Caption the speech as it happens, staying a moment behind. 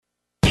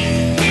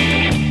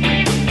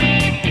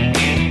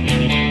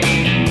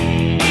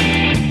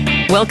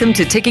Welcome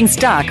to Taking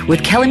Stock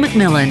with Kelly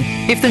McMillan.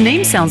 If the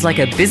name sounds like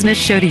a business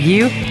show to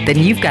you, then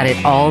you've got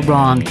it all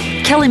wrong.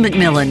 Kelly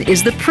McMillan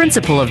is the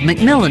principal of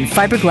McMillan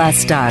Fiberglass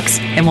Stocks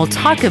and will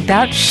talk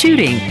about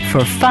shooting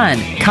for fun,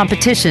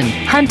 competition,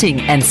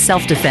 hunting, and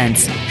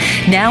self-defense.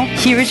 Now,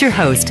 here is your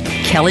host,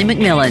 Kelly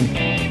McMillan.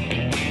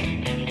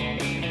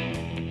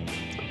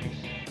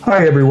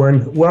 Hi,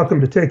 everyone.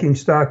 Welcome to Taking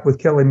Stock with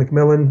Kelly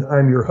McMillan.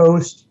 I'm your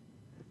host.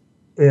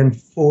 And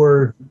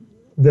for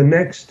the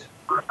next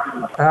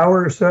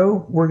hour or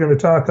so, we're going to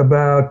talk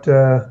about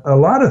a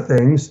lot of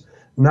things,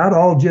 not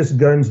all just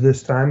guns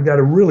this time. Got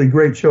a really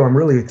great show. I'm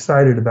really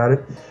excited about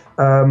it.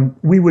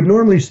 We would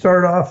normally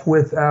start off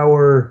with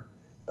our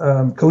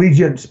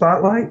collegiate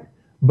spotlight,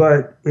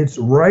 but it's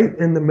right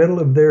in the middle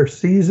of their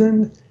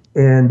season,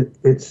 and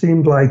it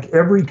seemed like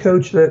every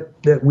coach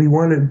that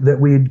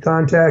we had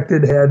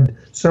contacted had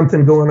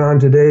something going on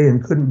today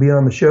and couldn't be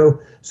on the show.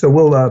 So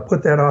we'll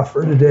put that off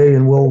for today,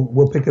 and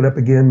we'll pick it up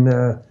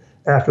again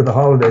after the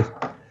holidays.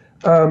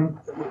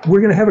 We're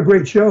going to have a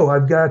great show.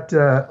 I've got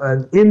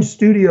an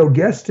in-studio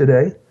guest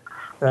today.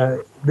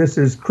 This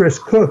is Chris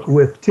Cook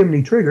with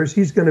Timney Triggers.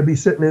 He's going to be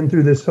sitting in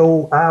through this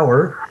whole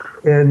hour,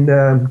 and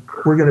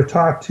we're going to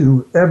talk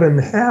to Evan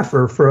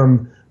Haffer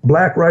from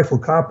Black Rifle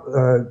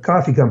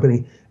Coffee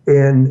Company.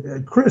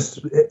 And Chris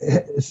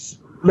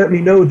let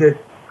me know that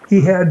he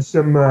had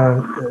some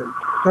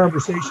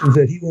conversations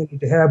that he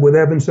wanted to have with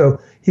Evan, so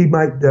he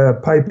might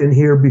pipe in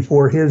here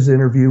before his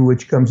interview,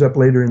 which comes up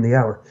later in the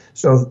hour.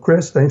 So,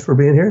 Chris, thanks for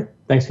being here.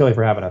 Thanks, Kelly,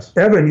 for having us.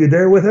 Evan, you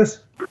there with us?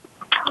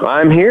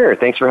 I'm here.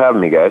 Thanks for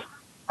having me, guys.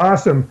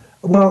 Awesome.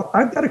 Well,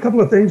 I've got a couple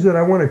of things that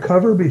I want to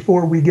cover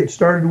before we get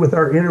started with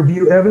our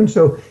interview, Evan.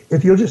 So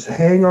if you'll just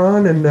hang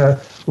on and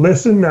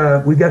listen,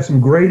 we've got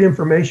some great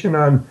information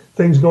on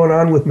things going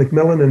on with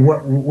McMillan and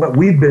what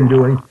we've been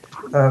doing.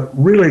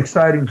 Really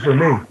exciting for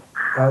me.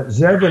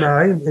 Zev and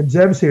I, and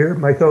Zev's here,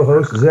 my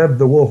co-host, Zev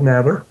the Wolf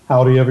Nadler.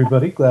 Howdy,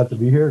 everybody. Glad to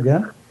be here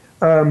again.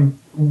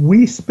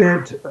 We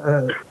spent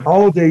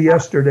all day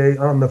yesterday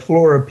on the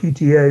floor of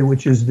PTA,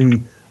 which is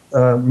the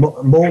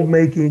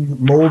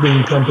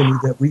molding company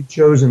that we've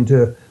chosen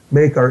to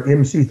make our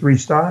MC3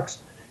 stocks,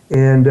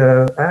 and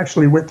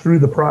actually went through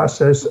the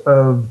process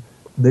of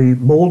the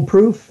mold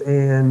proof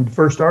and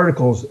first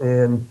articles.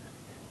 And,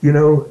 you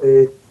know,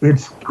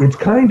 it's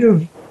kind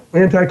of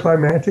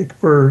anticlimactic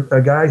for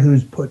a guy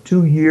who's put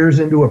 2 years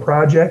into a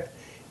project,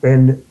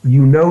 and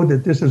you know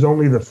that this is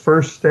only the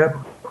first step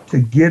to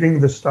getting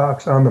the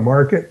stocks on the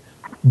market.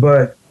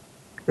 But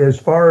as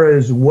far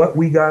as what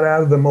we got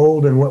out of the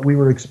mold and what we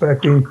were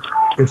expecting,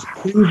 it's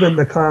proven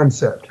the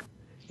concept.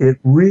 It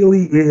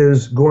really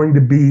is going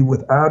to be,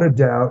 without a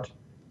doubt,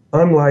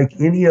 unlike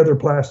any other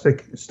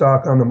plastic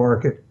stock on the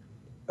market.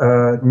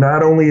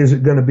 Not only is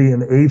it going to be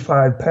an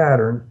A5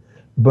 pattern,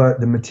 but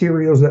the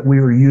materials that we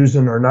were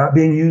using are not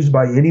being used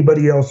by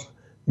anybody else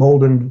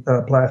molding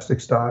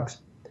plastic stocks,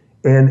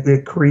 and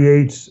it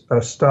creates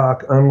a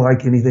stock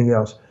unlike anything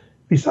else,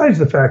 besides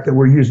the fact that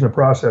we're using a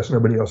process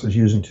nobody else is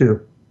using too.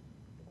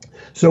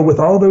 So with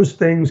all those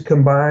things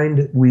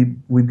combined,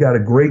 we've got a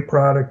great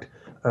product.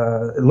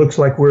 It looks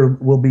like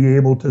we'll be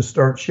able to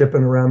start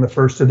shipping around the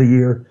first of the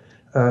year.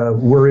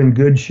 We're in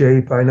good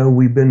shape. I know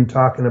we've been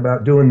talking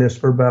about doing this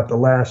for about the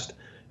last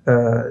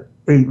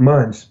 8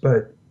 months,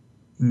 but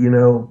you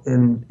know,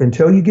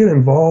 until you get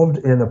involved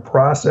in a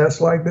process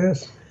like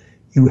this,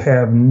 you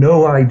have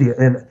no idea.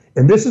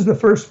 And this is the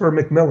first for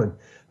McMillan.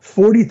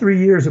 43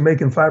 years of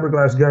making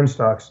fiberglass gun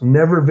stocks,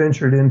 never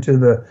ventured into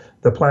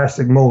the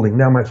plastic molding.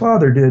 Now, my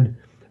father did.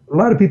 A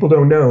lot of people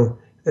don't know.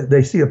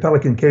 They see a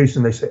Pelican case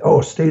and they say,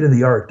 oh, state of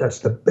the art. That's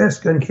the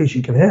best gun case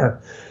you can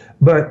have.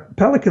 But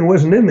Pelican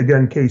wasn't in the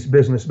gun case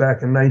business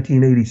back in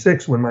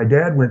 1986 when my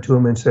dad went to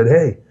him and said,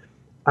 hey,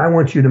 I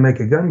want you to make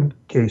a gun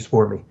case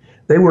for me.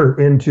 They were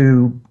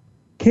into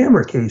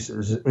camera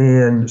cases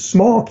and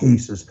small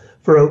cases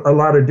for a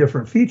lot of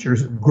different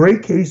features.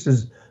 Great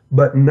cases,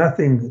 but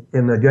nothing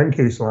in the gun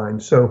case line.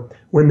 So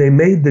when they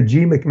made the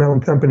G.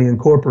 McMillan Company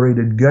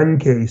Incorporated gun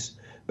case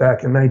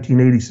back in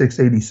 1986,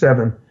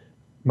 87,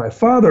 my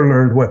father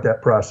learned what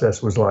that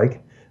process was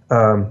like,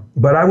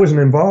 but I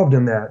wasn't involved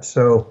in that.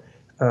 So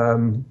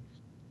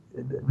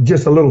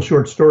just a little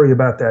short story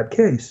about that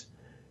case.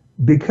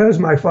 Because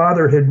my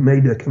father had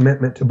made a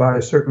commitment to buy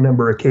a certain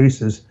number of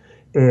cases,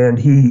 and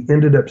he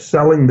ended up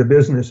selling the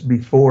business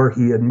before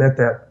he had met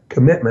that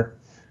commitment,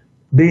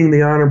 being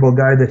the honorable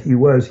guy that he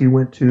was, he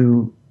went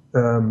to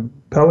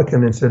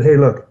Pelican and said, hey,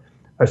 look,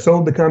 I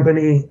sold the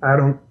company. I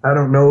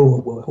don't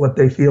know what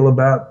they feel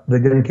about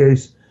the gun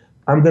case.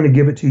 I'm going to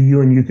give it to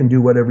you, and you can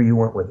do whatever you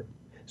want with it.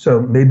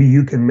 So maybe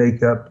you can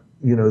make up,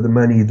 you know, the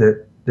money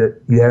that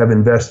you have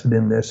invested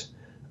in this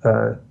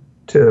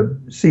to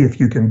see if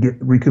you can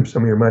recoup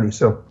some of your money.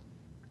 So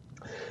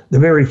the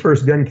very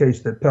first gun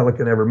case that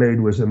Pelican ever made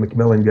was a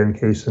McMillan gun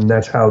case, and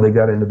that's how they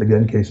got into the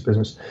gun case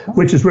business,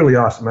 which is really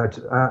awesome.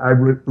 I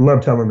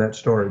love telling that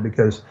story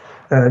because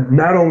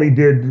not only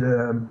did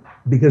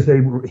because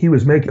he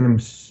was making them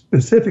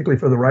specifically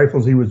for the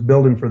rifles he was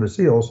building for the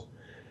SEALs,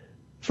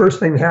 first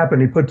thing that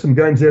happened, he put some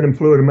guns in them,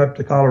 flew them up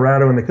to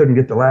Colorado, and they couldn't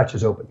get the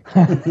latches open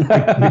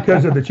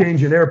because of the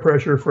change in air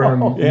pressure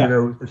from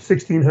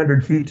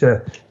 1,600 feet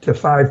to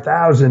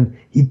 5,000.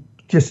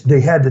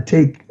 They had to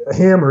take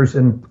hammers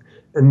and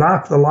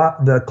knock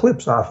the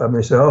clips off of them.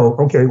 They said, "Oh,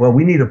 okay. Well,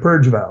 we need a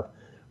purge valve."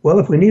 Well,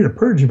 if we need a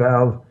purge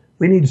valve,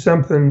 we need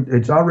something.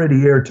 It's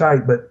already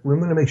airtight, but we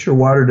want to make sure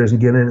water doesn't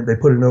get in it. They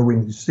put an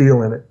O-ring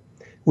seal in it,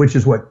 which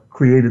is what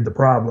created the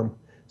problem.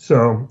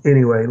 So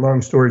anyway,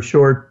 long story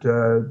short,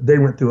 they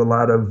went through a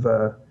lot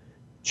of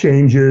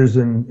changes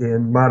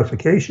and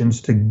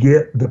modifications to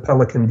get the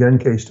Pelican gun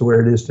case to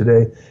where it is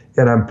today.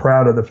 And I'm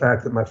proud of the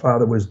fact that my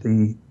father was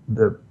the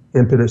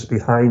impetus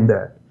behind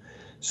that.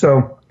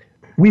 So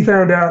we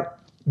found out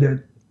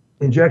that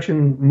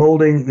injection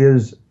molding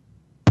is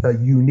a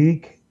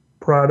unique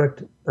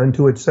product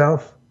unto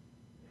itself,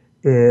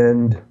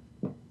 and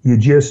you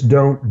just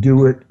don't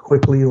do it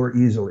quickly or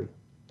easily.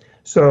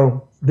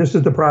 So this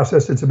is the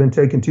process. It's been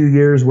taking 2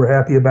 years. We're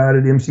happy about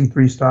it.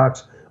 MC3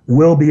 stocks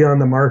will be on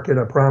the market.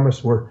 I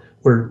promise. We're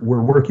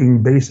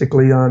working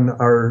basically on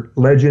our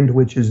Legend,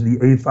 which is the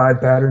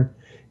A5 pattern,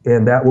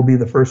 and that will be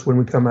the first one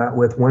we come out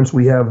with. Once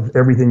we have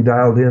everything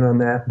dialed in on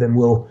that, then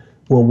we'll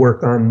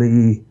work on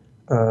the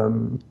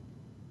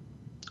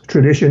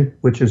Tradition,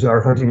 which is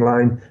our hunting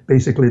line,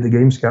 basically the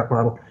Game Scout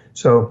model.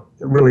 So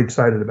really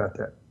excited about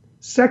that.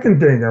 Second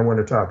thing I want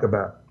to talk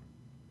about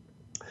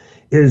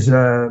is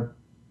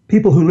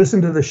people who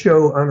listen to the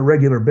show on a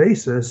regular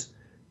basis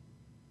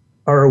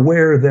are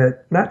aware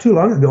that not too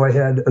long ago I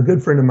had a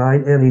good friend of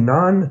mine, and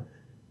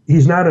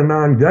he's not a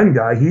non-gun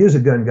guy, he is a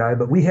gun guy,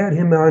 but we had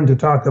him on to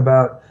talk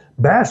about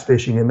bass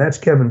fishing, and that's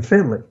Kevin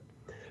Finley.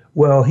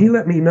 Well, he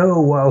let me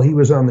know while he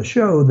was on the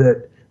show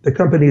that the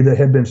company that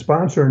had been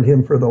sponsoring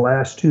him for the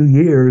last 2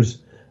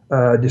 years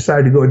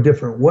decided to go a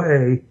different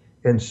way,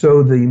 and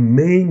so the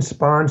main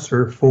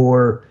sponsor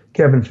for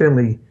Kevin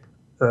Finley,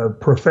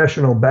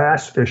 professional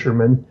bass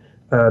fisherman,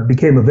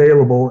 became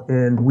available,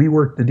 and we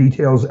worked the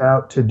details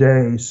out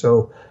today.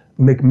 So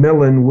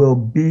McMillan will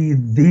be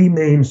the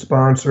main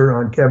sponsor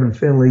on Kevin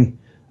Finley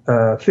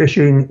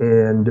fishing,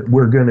 and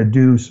we're going to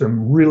do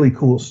some really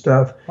cool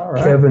stuff. All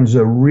right. Kevin's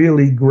a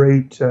really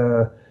great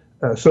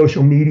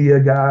social media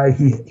guy.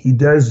 He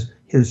does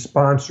his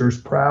sponsors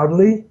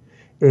proudly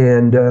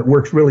and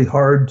works really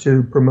hard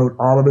to promote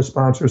all of his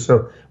sponsors.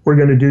 So we're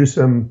going to do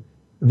some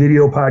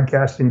video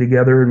podcasting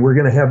together, and we're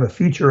going to have a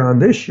feature on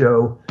this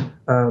show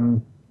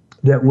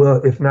that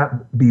will, if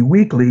not be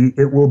weekly,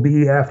 it will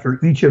be after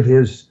each of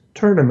his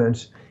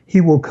tournaments. He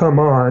will come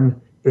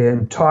on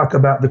and talk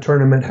about the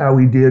tournament, how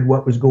he did,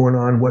 what was going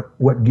on,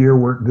 what gear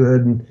worked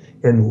good,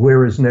 and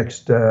where his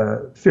next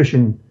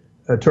fishing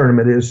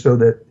tournament is, so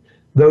that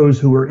those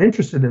who are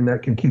interested in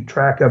that can keep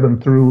track of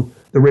him through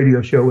the radio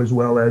show as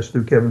well as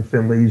through Kevin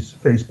Finley's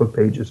Facebook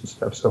pages and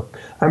stuff. So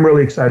I'm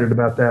really excited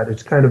about that.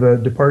 It's kind of a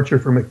departure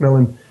for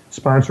McMillan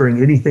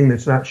sponsoring anything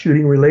that's not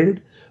shooting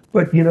related.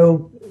 But, you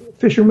know,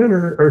 fishermen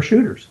are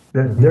shooters.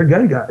 They're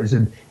gun guys.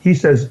 And he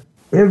says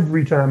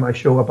every time I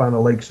show up on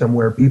a lake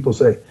somewhere, people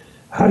say,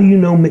 "How do you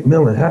know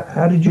McMillan?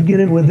 How did you get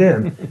in with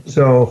them?"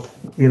 So,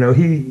 you know,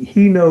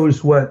 he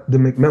knows what the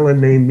McMillan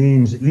name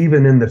means,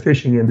 even in the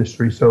fishing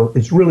industry. So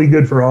it's really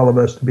good for all of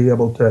us to be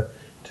able to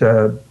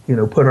you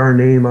know, put our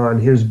name on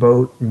his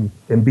boat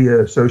and be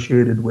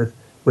associated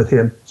with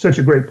him. Such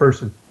a great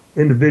person.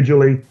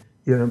 Individually,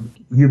 you know,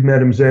 you've met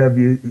him,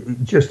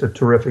 Zev. Just a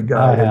terrific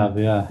guy. I have,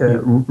 yeah.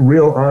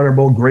 Real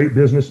honorable, great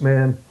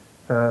businessman,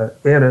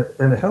 and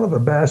a hell of a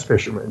bass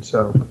fisherman.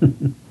 So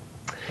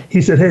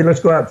he said, "Hey,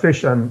 let's go out and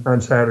fish on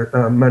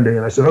Monday."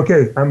 And I said,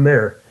 "Okay, I'm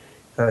there."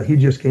 He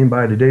just came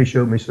by today,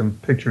 showed me some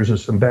pictures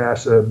of some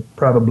bass,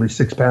 probably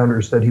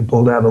 6-pounders that he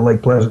pulled out of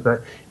Lake Pleasant.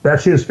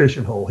 That's his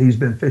fishing hole. He's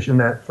been fishing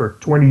that for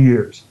 20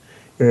 years.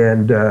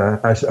 And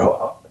I said,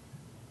 oh,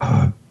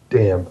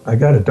 damn, I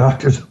got a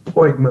doctor's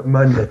appointment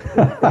Monday.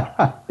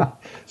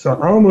 So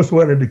I almost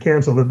wanted to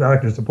cancel the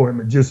doctor's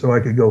appointment just so I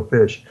could go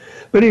fish.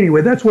 But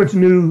anyway, that's what's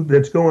new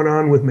that's going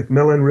on with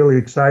McMillan. Really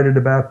excited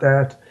about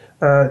that.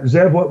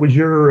 Zev, what was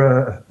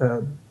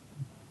your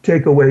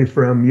takeaway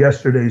from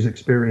yesterday's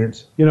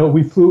experience? You know,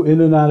 we flew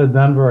in and out of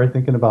Denver, I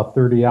think, in about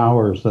 30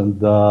 hours,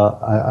 and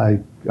I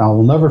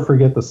will never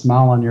forget the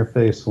smile on your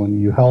face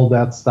when you held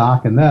that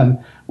stock, and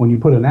then when you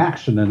put an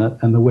action in it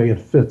and the way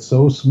it fits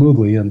so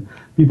smoothly, and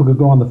people could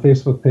go on the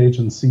Facebook page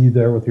and see you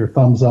there with your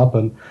thumbs up.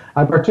 And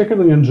I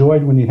particularly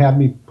enjoyed when you had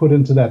me put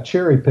into that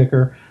cherry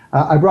picker.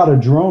 I brought a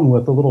drone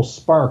with a little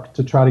Spark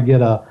to try to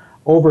get a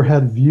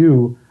overhead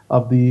view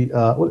of the,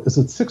 what is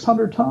it,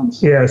 600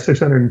 tons? Yeah,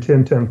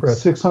 610-ton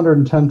press.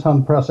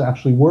 610-ton press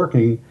actually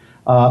working,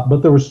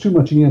 but there was too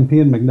much EMP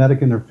and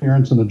magnetic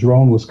interference, and the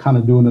drone was kind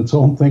of doing its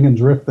own thing and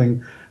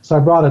drifting. So I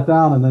brought it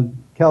down, and then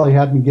Kelly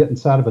had me get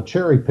inside of a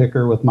cherry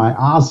picker with my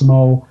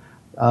Osmo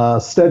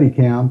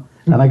Steadicam,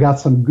 and I got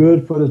some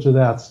good footage of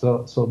that.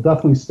 So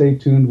definitely stay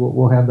tuned.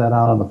 We'll have that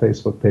out on the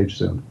Facebook page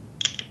soon.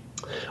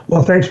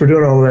 Well, thanks for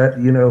doing all that.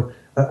 You know,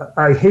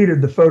 I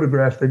hated the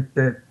photograph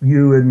that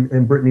you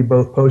and Brittany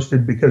both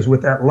posted, because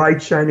with that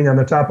light shining on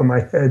the top of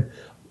my head,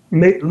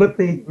 made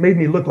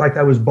me look like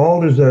I was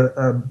bald as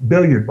a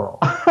billiard ball.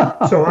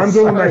 So I'm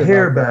going my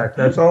hair back.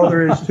 That's all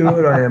there is to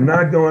it. I am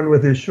not going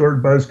with this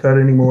short buzz cut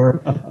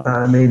anymore.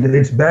 I mean,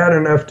 it's bad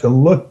enough to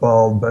look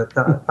bald, but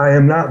I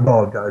am not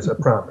bald, guys. I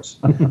promise.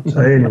 So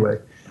anyway,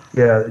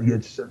 yeah,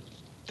 it's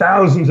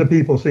thousands of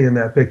people seeing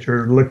that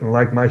picture looking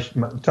like my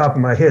top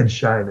of my head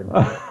shining.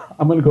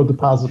 I'm going to go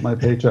deposit my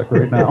paycheck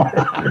right now.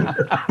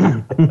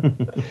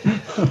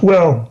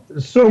 Well,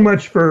 so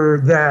much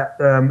for that.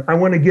 I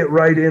want to get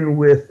right in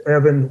with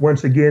Evan.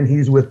 Once again,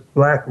 he's with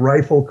Black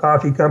Rifle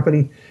Coffee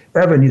Company.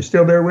 Evan, you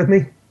still there with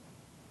me?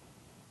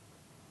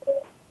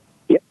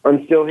 Yeah,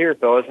 I'm still here,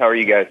 fellas. How are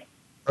you guys?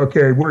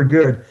 Okay, we're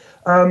good.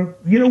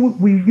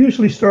 We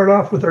usually start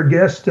off with our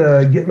guest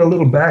getting a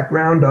little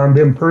background on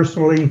them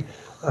personally,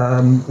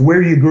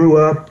 where you grew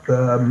up,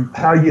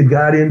 how you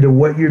got into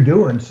what you're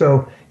doing.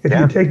 So if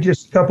you take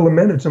just a couple of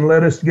minutes and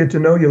let us get to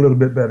know you a little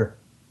bit better.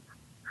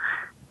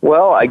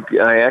 Well, I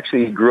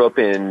actually grew up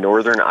in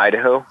northern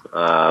Idaho.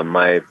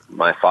 My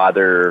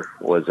father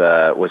was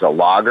a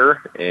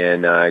logger,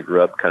 and I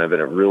grew up kind of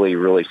in a really,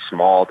 really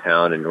small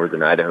town in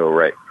northern Idaho,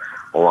 right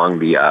along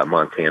the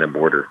Montana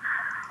border.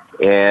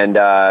 And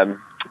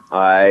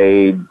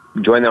I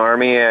joined the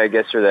Army, I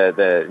guess, or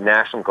the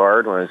National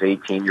Guard when I was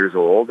 18 years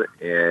old,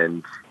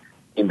 and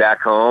came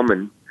back home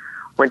and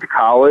went to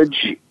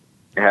college.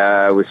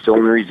 Was still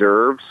in the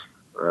reserves.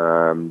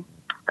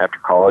 After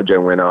college, I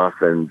went off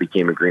and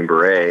became a Green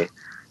Beret.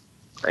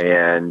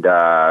 And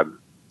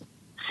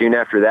soon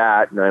after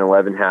that,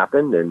 9/11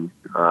 happened, and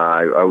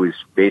I was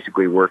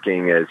basically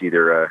working as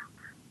either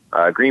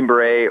a Green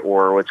Beret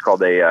or what's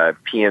called a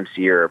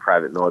PMC, or a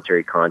private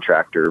military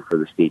contractor for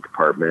the State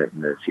Department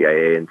and the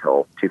CIA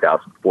until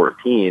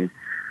 2014.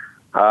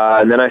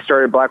 And then I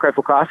started Black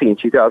Rifle Coffee in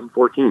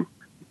 2014.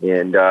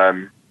 And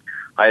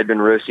I had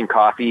been roasting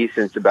coffee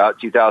since about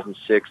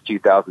 2006,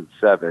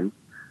 2007.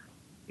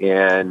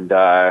 And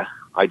I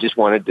just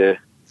wanted to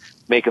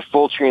make a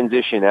full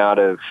transition out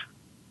of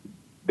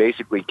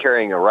basically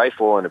carrying a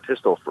rifle and a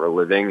pistol for a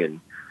living and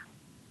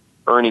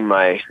earning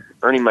my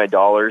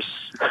dollars,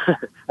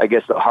 I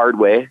guess the hard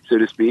way, so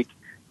to speak,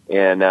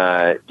 and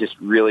just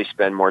really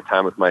spend more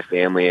time with my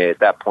family. At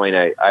that point,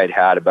 I'd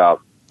had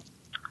about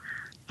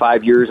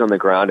 5 years on the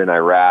ground in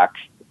Iraq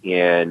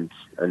and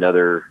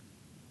another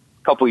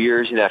couple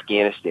years in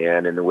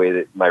Afghanistan. And the way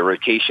that my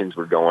rotations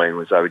were going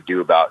was I would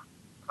do about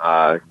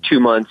 2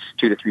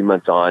 to 3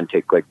 months on,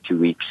 take like 2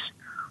 weeks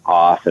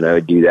off, and I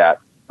would do that.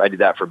 I did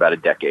that for about a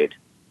decade.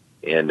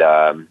 And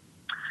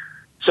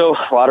so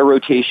a lot of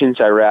rotations,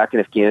 Iraq and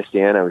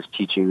Afghanistan. I was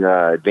teaching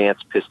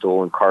advanced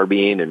pistol and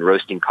carbine and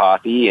roasting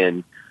coffee,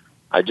 and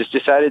I just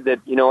decided that,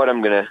 you know what,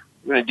 I'm gonna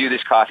do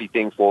this coffee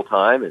thing full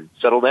time and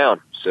settle down.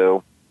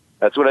 So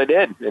that's what I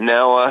did. And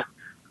now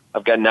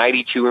I've got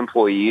 92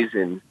 employees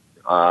in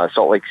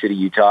Salt Lake City,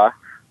 Utah.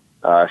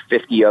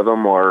 50 of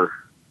them are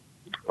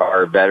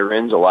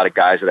veterans. A lot of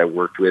guys that I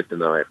worked with in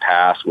my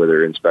past,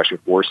 whether in special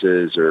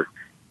forces or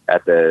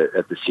at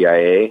the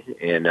CIA,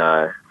 and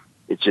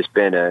it's just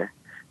been a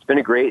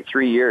great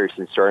 3 years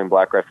since starting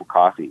Black Rifle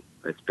Coffee.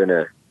 It's been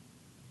a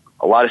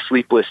lot of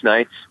sleepless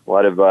nights, a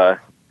lot of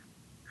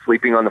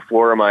sleeping on the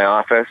floor of my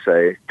office.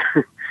 I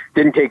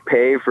didn't take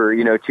pay for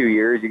 2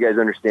 years. You guys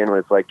understand what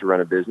it's like to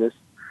run a business.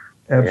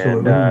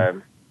 Absolutely.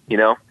 And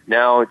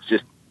now it's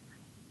just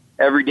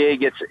every day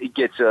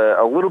gets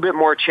a little bit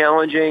more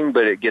challenging,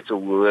 but it gets a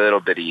little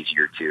bit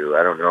easier too.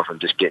 I don't know if I'm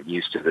just getting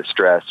used to the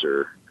stress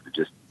or it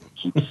just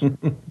keeps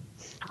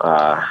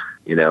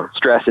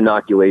stress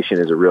inoculation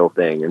is a real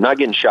thing. I'm not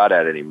getting shot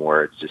at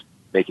anymore. It's just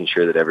making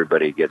sure that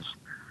everybody gets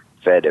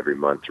fed every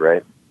month,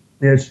 right?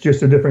 It's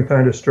just a different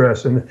kind of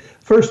stress. And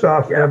first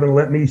off, Evan,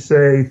 let me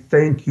say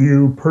thank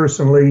you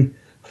personally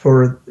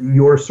for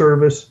your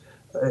service.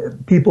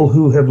 People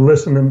who have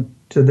listened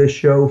to this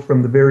show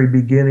from the very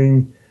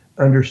beginning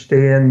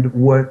understand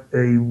what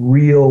a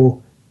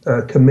real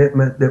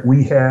commitment that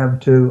we have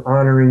to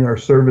honoring our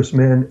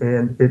servicemen.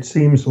 And it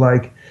seems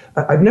like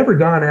I've never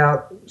gone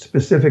out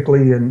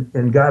specifically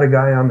and got a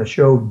guy on the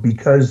show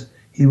because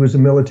he was a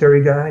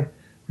military guy,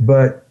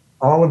 but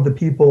all of the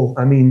people,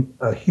 I mean,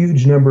 a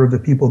huge number of the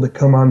people that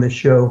come on this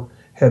show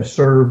have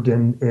served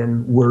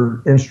and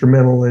were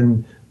instrumental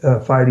in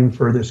fighting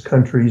for this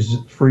country's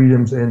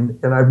freedoms. And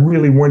I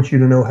really want you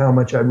to know how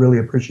much I really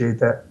appreciate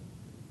that.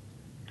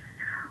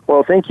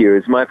 Well, thank you.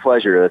 It's my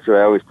pleasure. That's what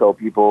I always tell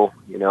people.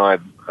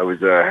 I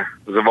was a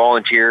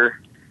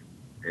volunteer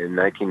in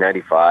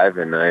 1995,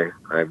 and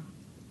I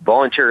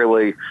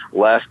voluntarily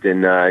left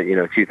in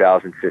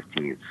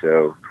 2015.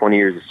 So 20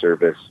 years of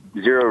service,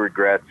 zero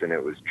regrets, and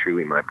it was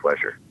truly my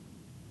pleasure.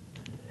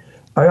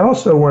 I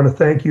also want to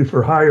thank you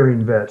for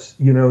hiring vets.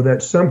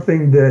 That's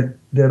something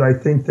that I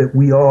think that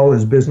we all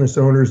as business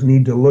owners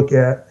need to look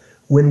at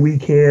when we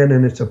can,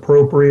 and it's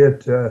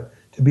appropriate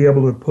to be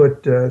able to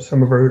put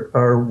some of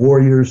our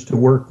warriors to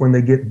work when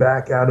they get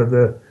back out of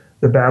the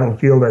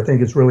battlefield. I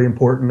think it's really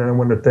important, and I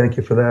want to thank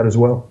you for that as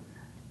well.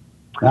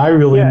 I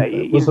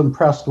really was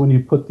impressed when you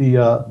put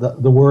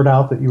the word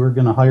out that you were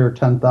going to hire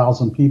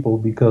 10,000 people,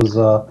 because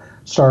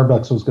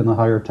Starbucks was going to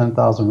hire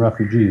 10,000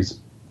 refugees.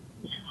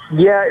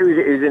 Yeah, it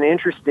was an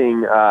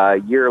interesting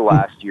year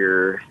last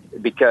year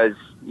because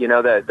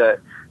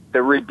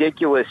the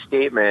ridiculous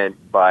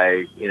statement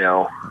by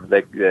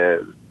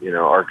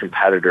our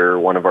competitor,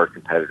 one of our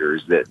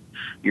competitors, that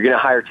you're going to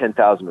hire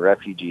 10,000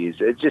 refugees.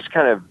 It's just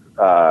kind of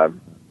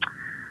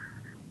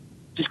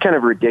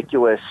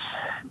ridiculous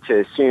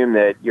to assume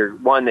that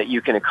that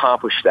you can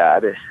accomplish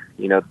that.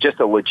 Just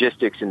the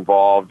logistics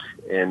involved,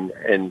 and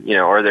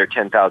are there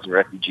 10,000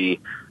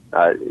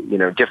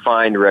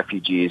 defined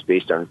refugees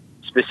based on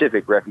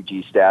specific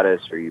refugee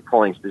status? Are you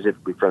pulling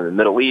specifically from the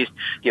Middle East?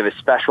 Do you have a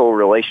special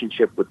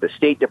relationship with the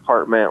State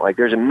Department? Like,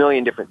 there's a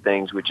million different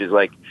things, which is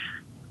like,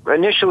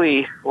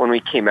 initially when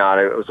we came out,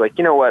 I was like,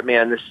 you know what,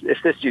 man,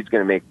 if this dude's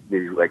going to make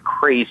these like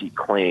crazy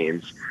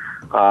claims,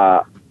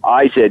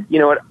 I said, you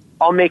know what,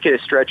 I'll make it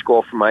a stretch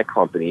goal for my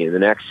company in the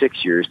next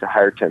 6 years to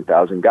hire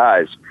 10,000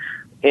 guys.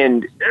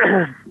 And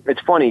it's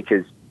funny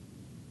because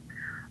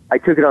I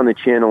took it on the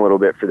chin a little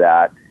bit for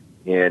that.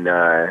 And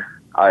I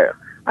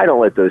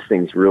don't let those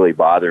things really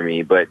bother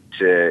me. But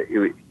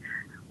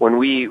when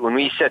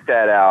we set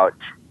that out,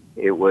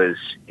 it was,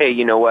 hey,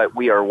 you know what?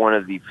 We are one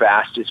of the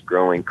fastest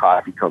growing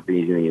coffee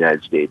companies in the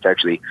United States.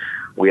 Actually,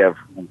 we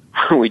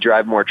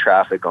drive more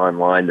traffic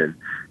online than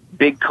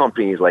big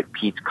companies like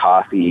Peet's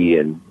Coffee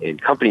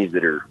and companies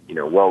that are,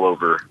 well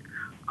over,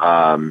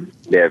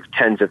 they have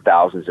tens of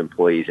thousands of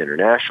employees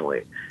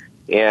internationally.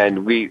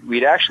 And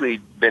we'd actually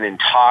been in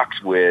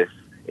talks with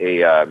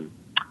a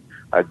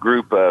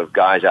group of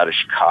guys out of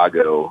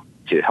Chicago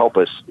to help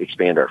us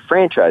expand our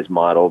franchise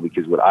model,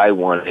 because what I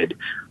wanted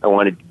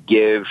to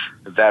give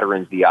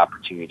veterans the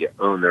opportunity to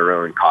own their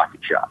own coffee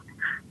shop,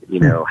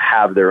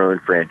 have their own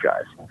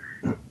franchise.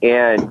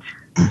 And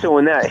so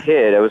when that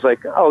hit, I was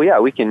like, oh yeah,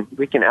 we can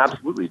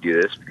absolutely do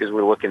this, because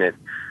we're looking at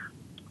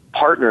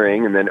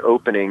partnering and then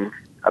opening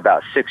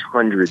about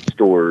 600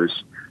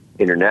 stores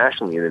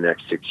internationally in the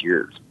next 6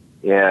 years.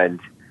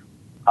 And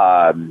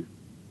I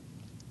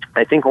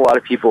think a lot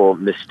of people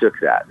mistook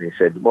that. They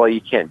said, well,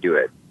 you can't do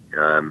it.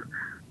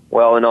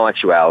 Well, in all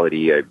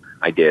actuality,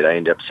 I did. I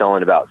ended up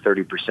selling about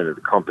 30% of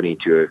the company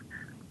to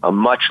a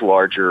much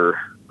larger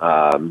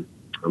company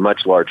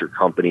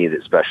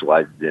that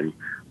specializes in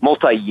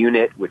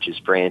multi-unit, which is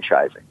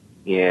franchising.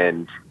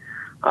 And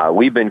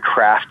we've been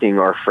crafting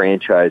our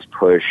franchise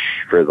push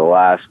for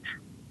about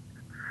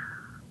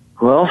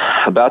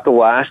the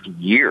last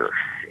year.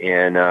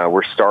 And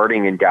we're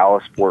starting in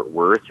Dallas-Fort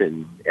Worth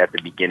and at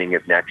the beginning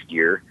of next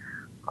year.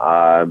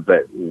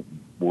 But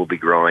we'll be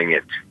growing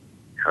it.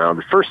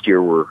 The first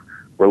year we're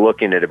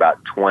looking at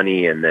about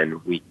 20, and then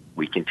we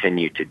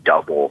continue to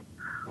double.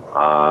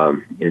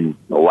 In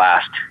the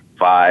last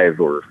 5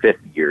 or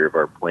 5th year of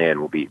our plan,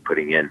 we'll be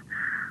putting in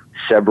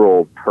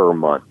several per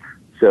month.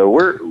 So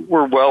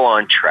we're well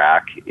on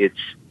track. It's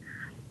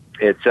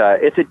a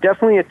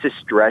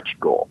stretch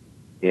goal,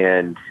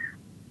 and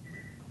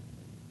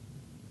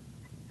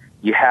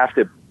you have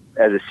to,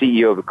 as a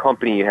CEO of a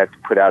company, you have to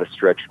put out a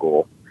stretch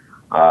goal.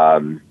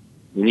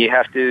 And you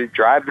have to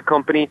drive the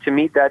company to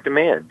meet that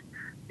demand.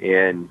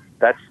 And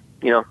that's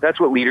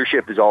what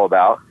leadership is all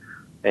about.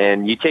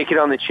 And you take it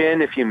on the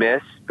chin if you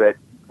miss, but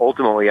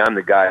ultimately I'm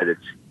the guy that's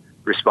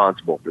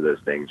responsible for those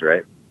things,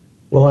 right?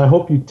 Well, I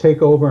hope you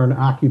take over and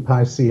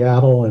occupy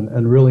Seattle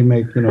and really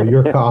make,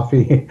 your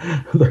coffee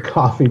the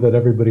coffee that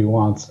everybody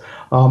wants.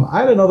 I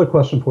had another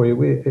question for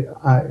you.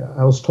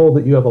 I was told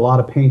that you have a lot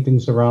of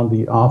paintings around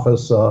the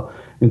office,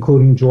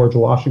 including George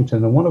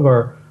Washington. And one of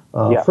our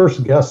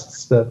first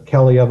guests that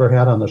Kelly ever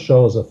had on the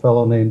show is a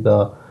fellow named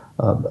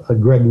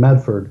Greg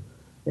Medford.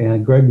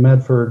 And Greg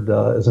Medford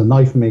is a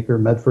knife maker,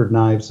 Medford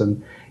Knives,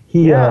 and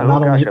he I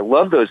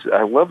love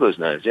those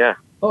knives. Yeah.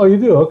 Oh, you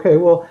do? Okay.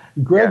 Well,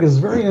 Greg is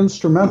very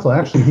instrumental.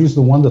 Actually, he's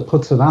the one that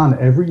puts it on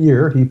every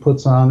year. He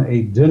puts on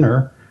a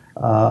dinner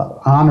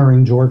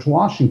honoring George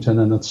Washington,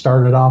 and it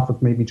started off with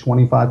maybe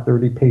 25,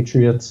 30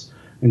 patriots,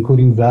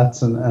 including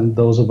vets and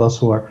those of us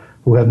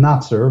who have not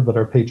served but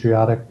are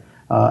patriotic.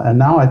 And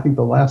now I think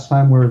the last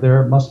time we were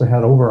there, it must have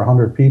had over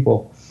 100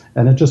 people.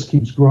 And it just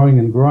keeps growing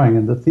and growing.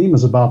 And the theme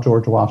is about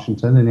George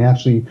Washington. And he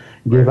actually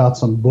gave out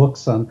some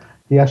books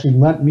he actually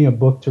lent me a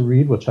book to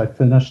read, which I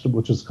finished,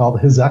 which is called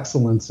His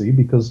Excellency,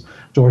 because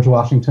George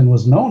Washington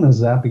was known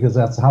as that, because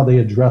that's how they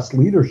addressed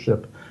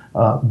leadership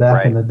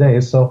back in the day.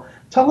 So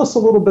tell us a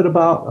little bit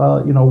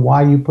about,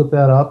 why you put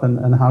that up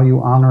and how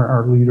you honor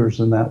our leaders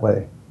in that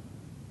way.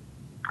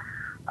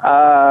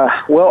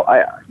 Well,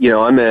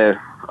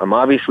 I'm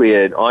obviously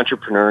an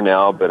entrepreneur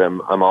now, but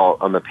I'm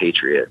a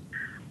patriot.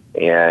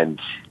 And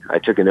I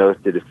took an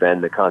oath to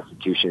defend the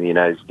Constitution of the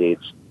United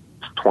States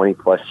 20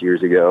 plus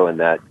years ago, and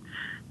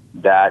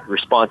that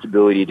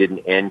responsibility didn't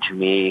end to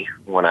me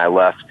when I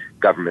left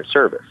government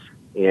service.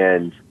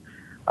 And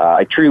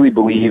I truly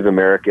believe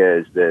America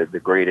is the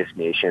greatest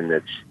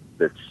nation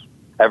that's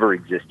ever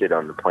existed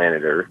on the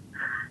planet Earth.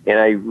 And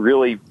I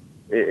really,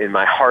 in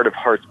my heart of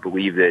hearts,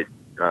 believe that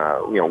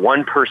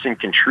one person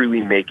can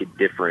truly make a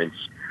difference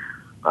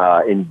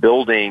in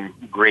building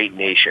great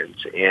nations.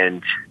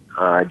 And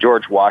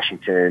George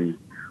Washington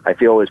I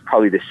feel is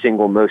probably the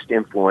single most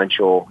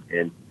influential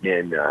and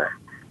the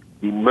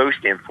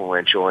most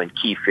influential and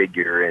key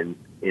figure in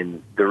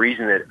the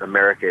reason that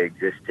America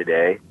exists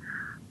today.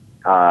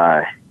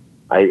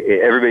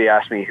 Everybody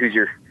asks me, who's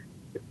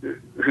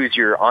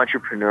your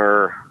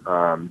entrepreneur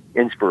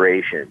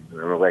inspiration?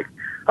 And I'm like,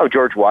 oh,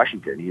 George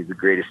Washington. He's the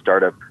greatest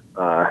startup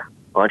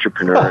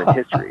entrepreneur in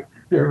history.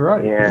 You're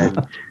right.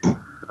 And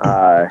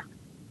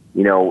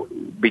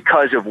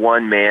because of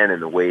one man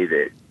and the way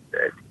that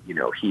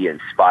he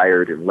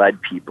inspired and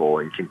led people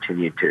and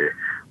continued to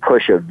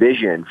push a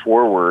vision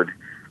forward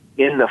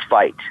in the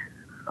fight,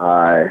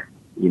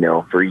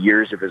 for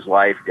years of his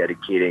life,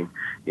 dedicating,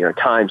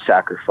 time,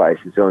 sacrifice,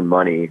 his own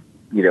money.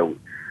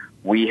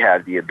 We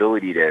have the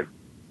ability to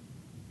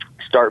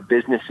start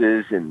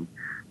businesses and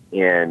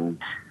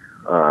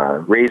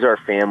raise our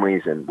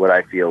families in what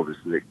I feel is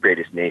the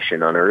greatest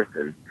nation on earth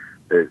and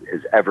that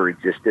has ever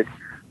existed.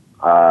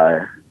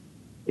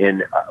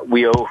 And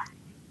we owe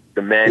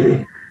the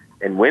men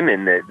and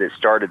women that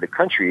started the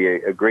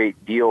country a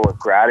great deal of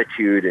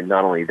gratitude. And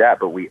not only that,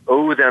 but we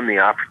owe them the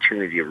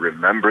opportunity to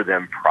remember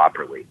them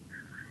properly.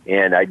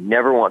 And I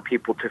never want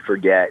people to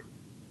forget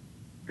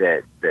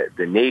that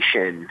the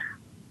nation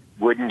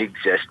wouldn't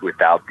exist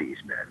without these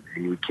men.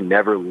 And we can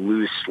never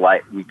lose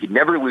sight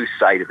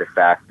of the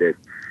fact that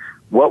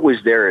what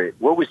was their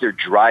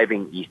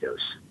driving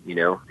ethos,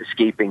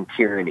 escaping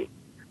tyranny.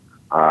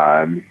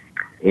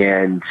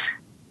 And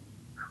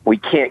we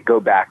can't go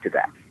back to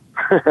that.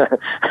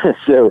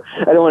 So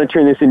I don't want to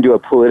turn this into a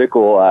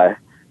political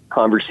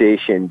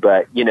conversation,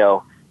 but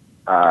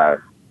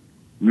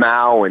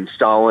Mao and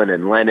Stalin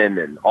and Lenin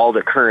and all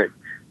the current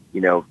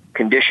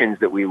conditions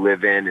that we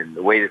live in and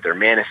the way that they're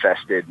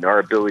manifested and our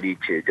ability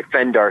to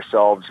defend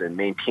ourselves and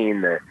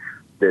maintain the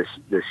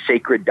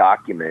sacred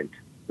document,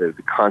 the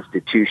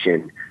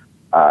Constitution.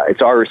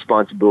 It's our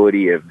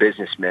responsibility of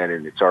businessmen,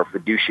 and it's our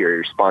fiduciary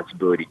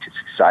responsibility to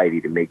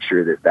society to make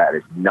sure that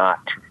is not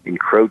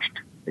encroached,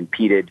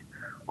 impeded,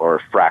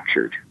 or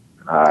fractured.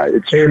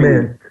 It's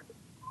Amen.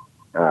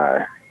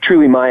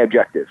 Truly my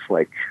objective.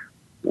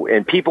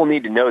 And people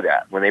need to know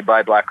that when they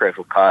buy Black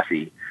Rifle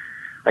Coffee.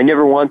 I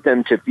never want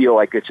them to feel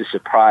like it's a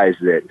surprise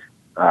that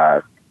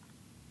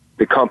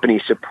the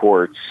company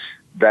supports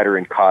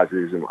veteran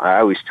causes. And I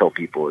always tell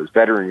people is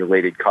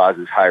veteran-related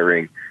causes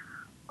hiring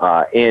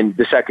and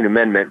the Second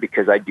Amendment,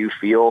 because I do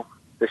feel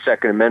the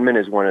Second Amendment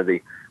is one of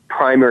the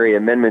primary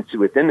amendments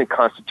within the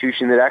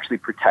Constitution that actually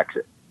protects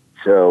it.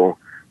 So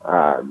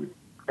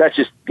that's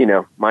just,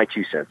 my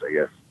 2 cents, I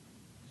guess.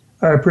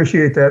 I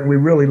appreciate that. We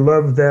really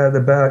love that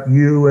about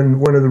you, and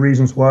one of the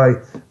reasons why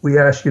we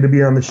asked you to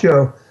be on the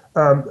show.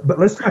 But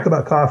let's talk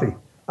about coffee.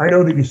 I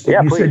know that you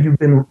said you've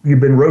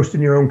been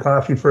roasting your own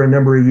coffee for a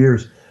number of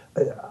years.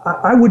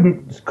 I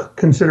wouldn't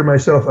consider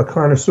myself a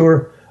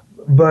connoisseur,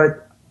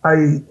 but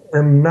I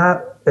am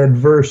not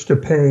adverse to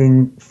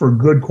paying for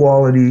good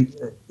quality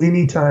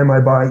anytime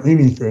I buy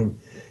anything.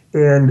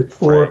 And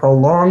for a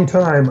long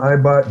time, I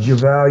bought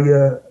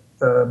Gevalia,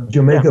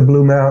 Jamaica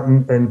Blue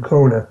Mountain, and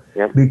Kona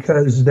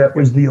because that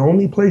was the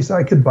only place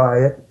I could buy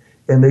it,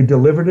 and they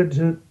delivered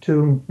it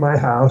to my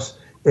house,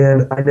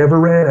 and I never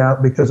ran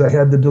out because I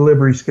had the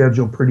delivery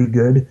schedule pretty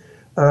good.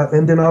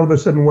 And then all of a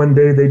sudden one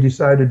day they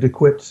decided to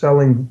quit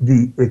selling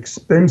the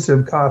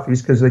expensive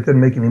coffees because they couldn't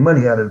make any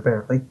money out of it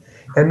apparently.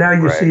 And now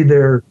you see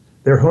their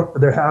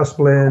house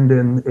blend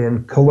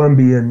and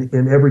Colombian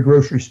in every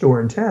grocery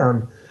store in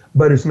town,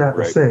 but it's not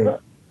the same.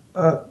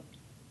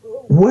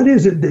 What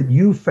is it that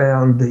you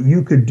found that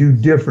you could do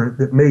different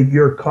that made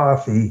your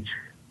coffee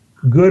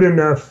good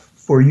enough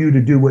for you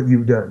to do what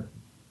you've done?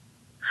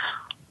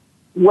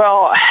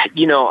 Well, I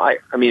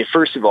mean,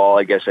 first of all,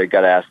 I guess I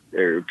got to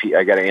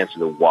answer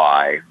the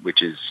why,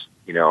 which is,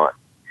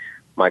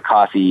 my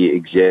coffee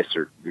exists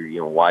or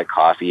why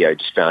coffee. I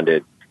just found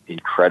it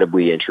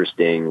incredibly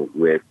interesting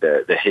with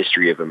the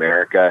history of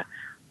America.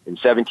 In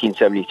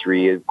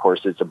 1773, of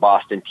course, it's a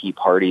Boston Tea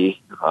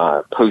Party,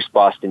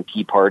 post-Boston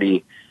Tea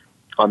Party.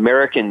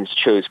 Americans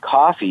chose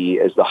coffee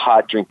as the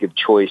hot drink of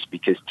choice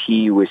because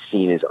tea was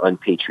seen as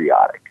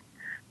unpatriotic.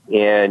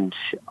 And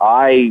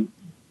I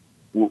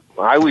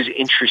was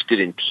interested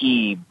in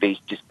tea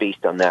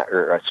based on that,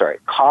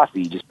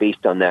 coffee just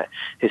based on that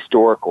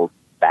historical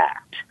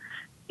fact.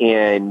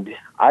 And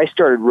I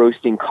started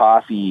roasting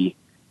coffee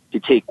to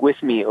take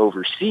with me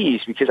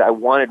overseas because I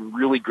wanted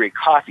really great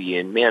coffee.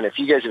 And man, if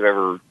you guys have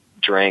ever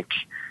drank,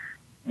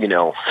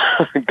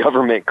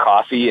 government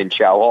coffee in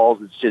chow halls,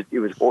 it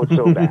was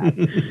so bad.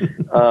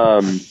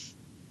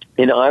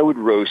 And I would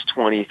roast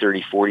 20,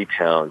 30, 40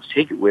 pounds,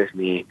 take it with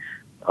me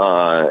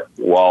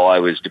while I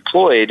was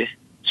deployed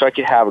so I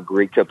could have a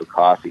great cup of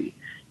coffee.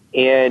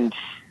 And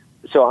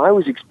so I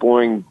was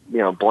exploring,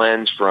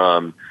 blends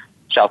from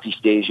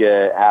Southeast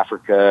Asia,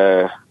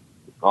 Africa,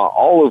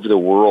 all over the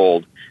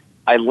world.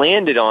 I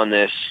landed on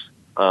this,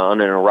 on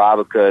an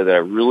Arabica that I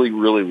really,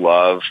 really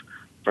love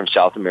from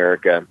South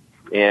America.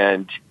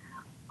 And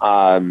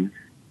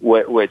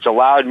what's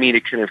allowed me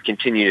to kind of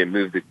continue to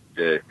move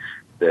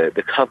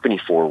the company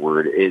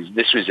forward is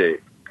this was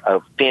a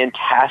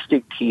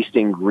fantastic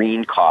tasting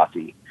green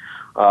coffee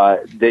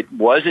that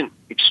wasn't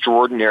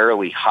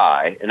extraordinarily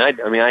high. And I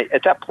mean,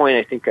 at that point,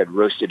 I think I'd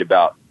roasted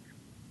about,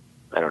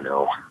 I don't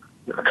know,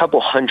 a couple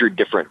hundred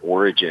different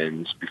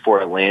origins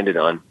before I landed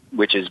on,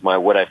 which is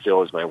what I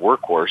feel is my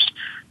workhorse,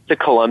 the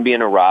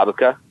Colombian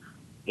Arabica.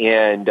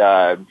 And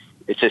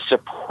it's a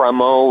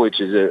Supremo,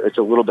 which is it's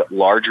a little bit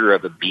larger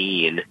of a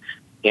bean.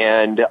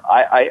 And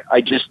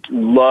I just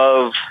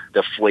love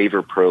the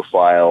flavor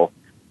profile.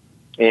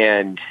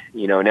 And,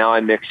 now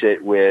I mix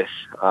it with,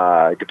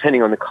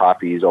 depending on the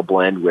coffees, I'll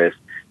blend with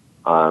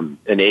my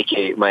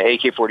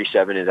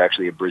AK-47 is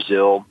actually a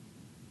Brazil,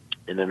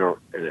 and then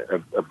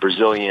a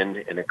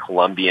Brazilian and a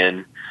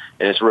Colombian,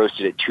 and it's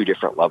roasted at 2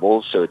 different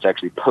levels. So it's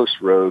actually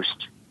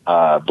post-roast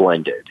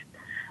blended.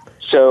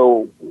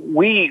 So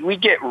we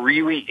get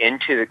really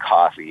into the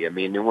coffee. I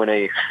mean, when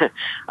I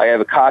have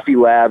a coffee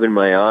lab in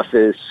my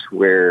office,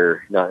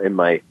 where not in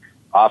my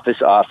office,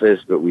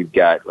 but we've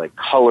got like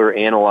color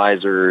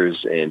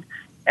analyzers and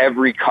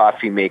every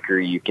coffee maker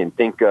you can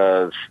think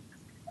of.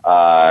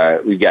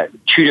 We've got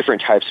 2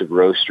 different types of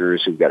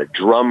roasters. We've got a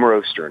drum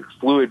roaster and a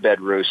fluid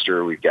bed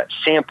roaster. We've got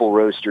sample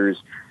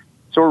roasters.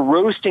 So we're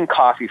roasting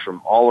coffee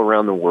from all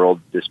around the world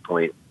at this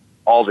point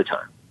all the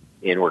time.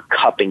 And we're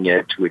cupping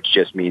it, which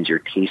just means you're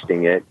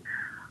tasting it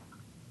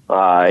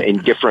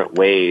in different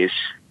ways,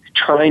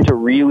 trying to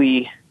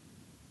really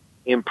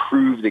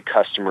improve the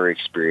customer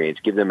experience,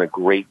 give them a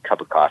great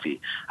cup of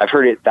coffee. I've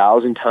heard it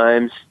 1,000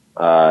 times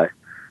in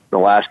the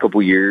last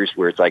couple of years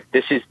where it's like,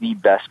 this is the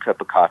best cup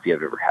of coffee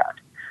I've ever had.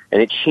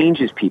 And it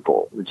changes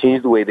people. It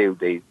changes the way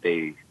they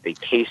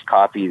taste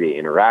coffee, they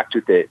interact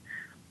with it.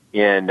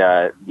 And,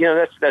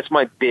 that's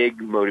my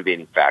big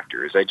motivating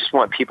factor is I just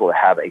want people to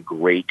have a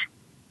great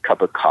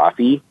cup of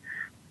coffee.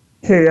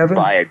 Hey, Evan,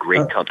 by a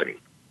great company.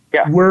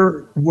 Yeah.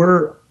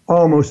 We're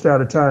almost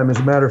out of time. As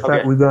a matter of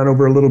fact, we've gone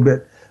over a little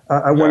bit.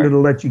 I wanted to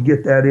let you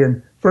get that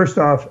in. First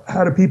off,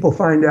 how do people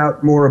find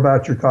out more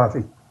about your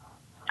coffee?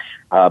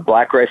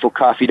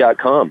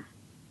 BlackRifleCoffee.com.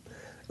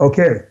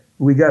 Okay,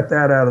 we got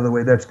that out of the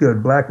way. That's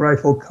good.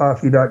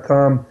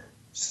 BlackRifleCoffee.com,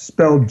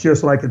 spelled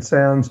just like it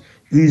sounds,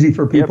 easy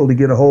for people to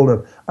get a hold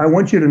of. I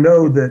want you to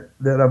know that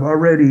I've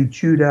already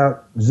chewed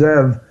out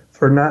Zev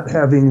for not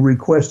having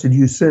requested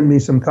you send me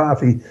some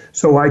coffee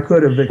so I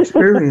could have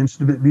experienced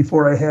it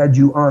before I had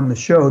you on the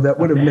show. That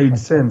would have made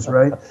sense,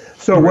 right?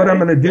 So what I'm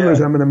going to do is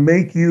I'm going to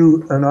make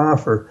you an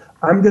offer.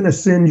 I'm going to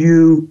send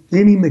you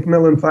any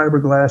Macmillan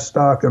fiberglass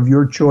stock of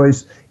your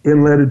choice,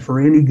 inletted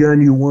for any gun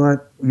you want.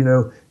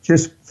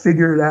 Just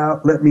figure it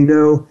out, let me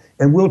know,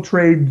 and we'll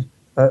trade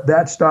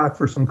that stock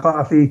for some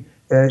coffee.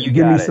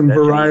 Give me some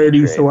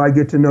variety so I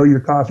get to know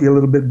your coffee a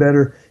little bit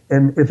better.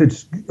 And if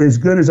it's as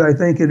good as I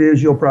think it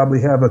is, you'll probably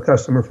have a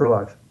customer for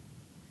life.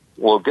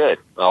 Well, good.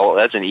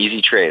 That's an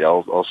easy trade.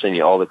 I'll send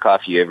you all the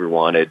coffee you ever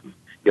wanted.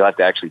 You'll have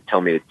to actually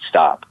tell me to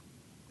stop.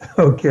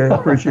 Okay, I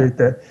appreciate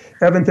that.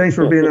 Evan, thanks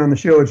for being on the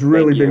show. It's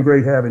really been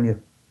great having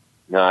you.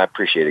 No, I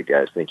appreciate it,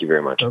 guys. Thank you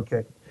very much.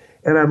 Okay.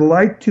 And I'd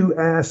like to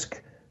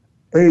ask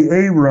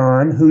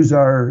Aaron, who's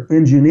our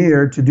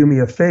engineer, to do me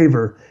a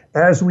favor.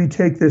 As we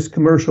take this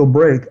commercial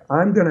break,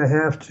 I'm going to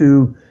have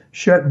to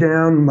shut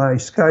down my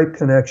Skype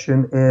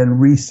connection and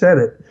reset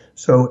it.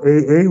 So,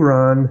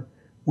 Aaron,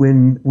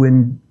 when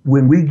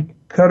we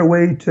cut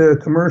away to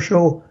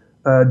commercial,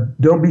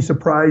 don't be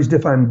surprised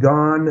if I'm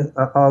gone.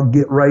 I'll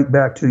get right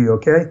back to you,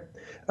 okay?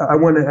 I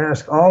want to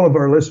ask all of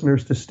our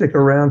listeners to stick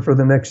around for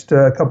the next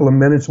couple of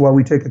minutes while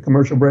we take a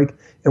commercial break,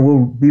 and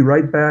we'll be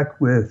right back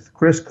with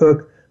Chris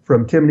Cook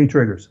from Timney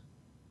Triggers.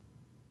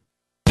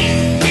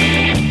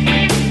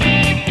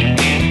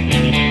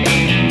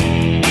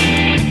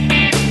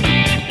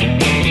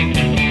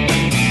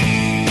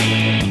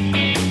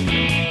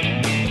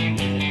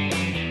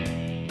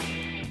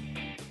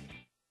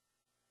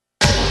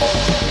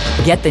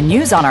 Get the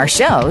news on our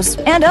shows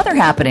and other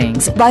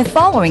happenings by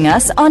following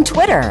us on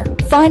Twitter.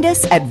 Find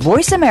us at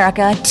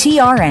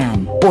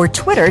VoiceAmericaTRN or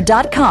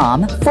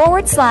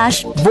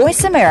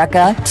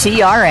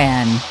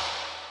twitter.com/VoiceAmericaTRN.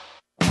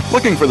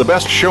 Looking for the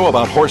best show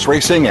about horse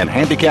racing and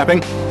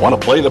handicapping? Want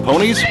to play the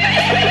ponies?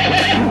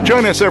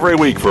 Join us every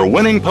week for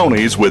Winning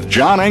Ponies with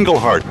John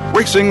Englehart,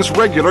 racing's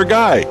regular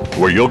guy,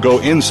 where you'll go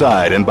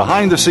inside and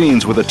behind the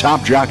scenes with the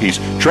top jockeys,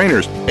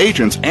 trainers,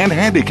 agents, and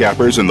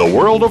handicappers in the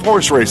world of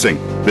horse racing.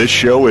 This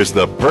show is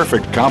the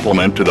perfect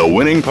complement to the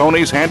Winning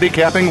Ponies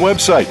handicapping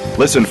website.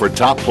 Listen for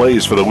top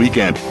plays for the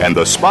weekend and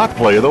the spot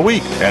play of the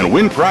week, and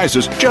win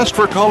prizes just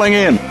for calling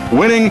in.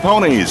 Winning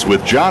Ponies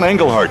with John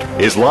Englehart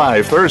is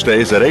live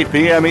Thursdays at 8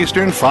 p.m.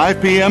 Eastern,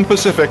 5 p.m.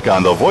 Pacific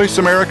on the Voice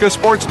America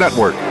Sports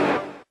Network.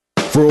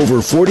 For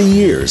over 40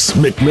 years,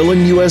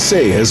 Macmillan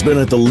USA has been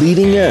at the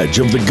leading edge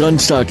of the gun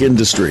stock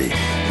industry.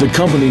 The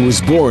company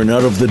was born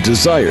out of the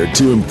desire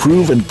to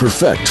improve and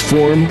perfect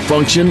form,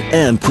 function,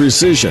 and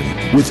precision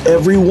with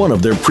every one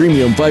of their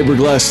premium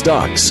fiberglass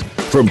stocks.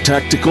 From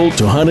tactical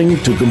to hunting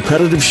to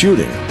competitive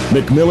shooting,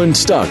 Macmillan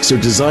stocks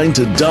are designed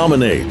to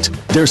dominate.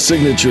 Their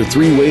signature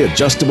 3-way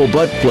adjustable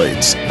butt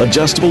plates,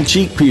 adjustable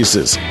cheek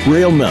pieces,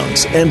 rail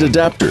mounts, and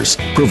adapters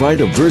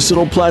provide a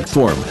versatile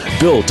platform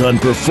built on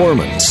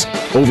performance.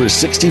 Over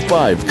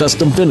 65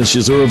 custom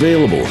finishes are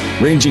available,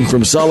 ranging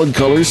from solid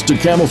colors to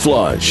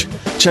camouflage.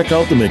 Check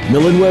out the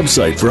McMillan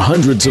website for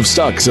hundreds of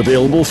stocks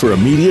available for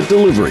immediate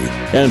delivery.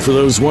 And for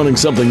those wanting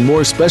something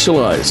more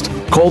specialized,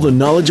 call the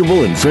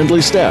knowledgeable and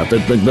friendly staff at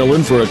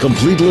McMillan for a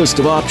complete list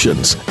of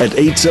options at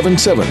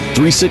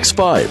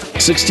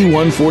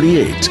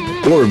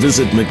 877-365-6148 or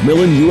visit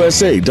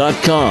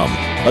McMillanUSA.com.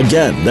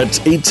 Again, that's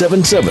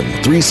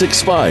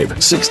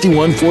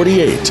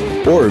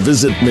 877-365-6148 or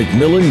visit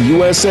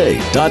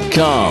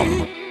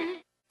McMillanUSA.com.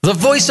 The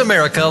Voice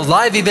America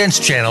Live Events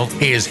channel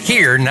is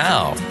here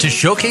now to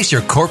showcase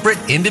your corporate,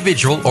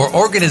 individual, or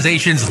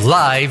organization's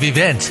live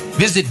event.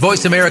 Visit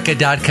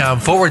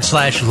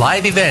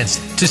voiceamerica.com/live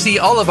events to see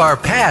all of our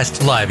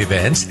past live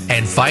events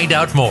and find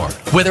out more.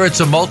 Whether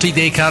it's a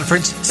multi-day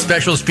conference,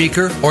 special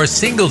speaker, or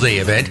single-day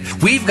event,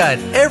 we've got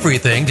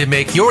everything to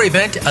make your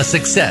event a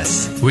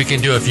success. We can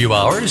do a few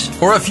hours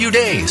or a few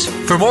days.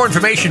 For more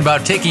information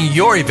about taking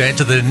your event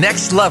to the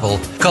next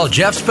level, call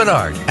Jeff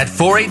Spinard at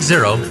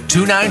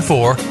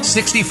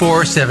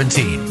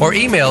 480-294-6417 or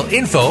email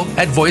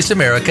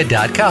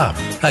info@voiceamerica.com.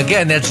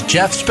 Again, that's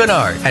Jeff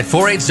Spinard at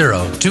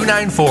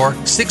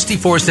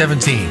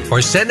 480-294-6417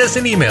 or send us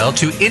an email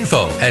to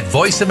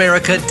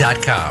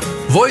info@voiceamerica.com.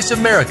 Voice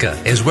America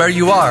is where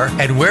you are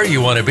and where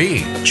you want to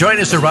be. Join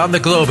us around the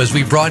globe as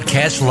we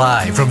broadcast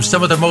live from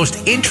some of the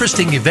most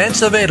interesting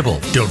events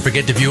available. Don't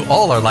forget to view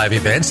all our live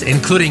events,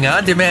 including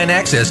on-demand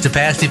access to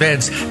past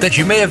events that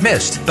you may have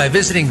missed by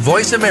visiting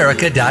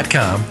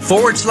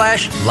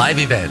voiceamerica.com/live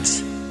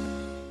events.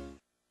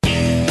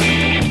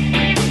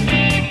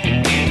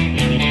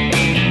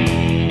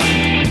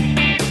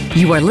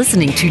 You are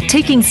listening to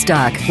Taking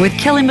Stock with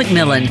Kelly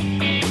McMillan.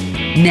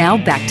 Now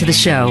back to the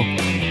show.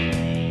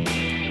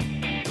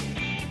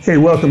 Hey,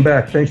 welcome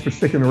back. Thanks for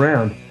sticking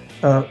around.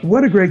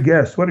 What a great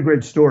guest. What a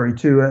great story,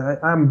 too.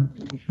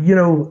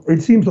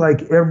 It seems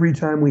like every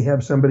time we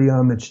have somebody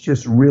on that's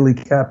just really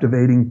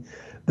captivating,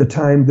 the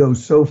time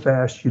goes so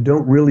fast. You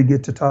don't really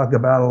get to talk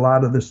about a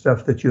lot of the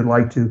stuff that you'd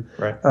like to.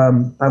 Right.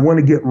 I want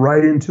to get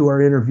right into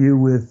our interview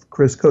with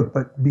Chris Cook.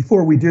 But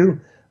before we do,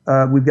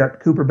 we've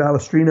got Cooper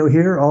Balestrino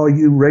here. All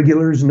you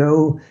regulars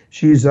know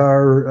she's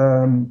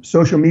our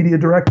social media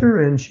director,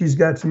 and she's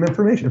got some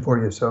information for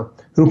you. So,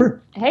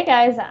 Cooper? Hey,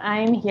 guys.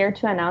 I'm here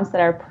to announce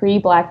that our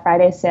pre-Black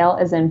Friday sale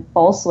is in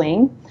full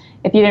swing.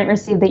 If you didn't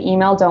receive the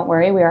email, don't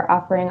worry. We are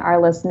offering our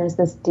listeners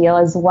this deal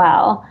as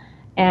well.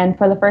 And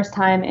for the first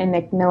time in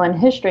McMillan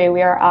history,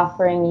 we are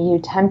offering you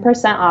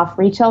 10% off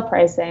retail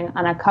pricing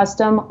on a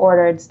custom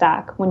ordered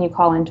stock when you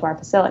call into our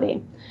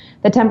facility.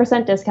 The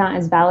 10% discount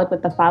is valid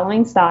with the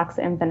following stocks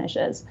and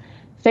finishes: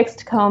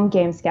 Fixed Comb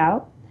Game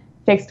Scout,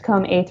 Fixed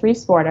Comb A3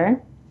 Sporter,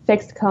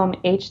 Fixed Comb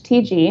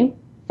HTG,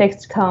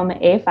 Fixed Comb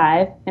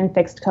A5, and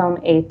Fixed Comb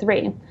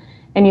A3.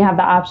 And you have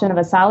the option of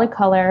a solid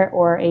color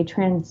or a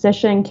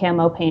transition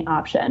camo paint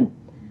option.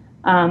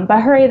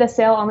 But hurry, the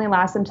sale only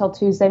lasts until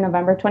Tuesday,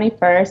 November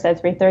 21st at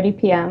 3:30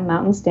 p.m.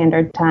 Mountain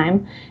Standard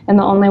Time. And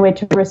the only way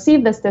to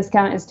receive this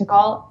discount is to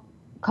call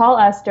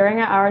us during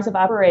our hours of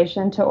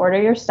operation to order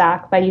your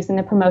stock by using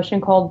the promotion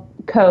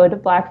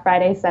code Black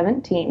Friday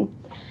 17.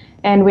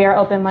 And we are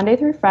open Monday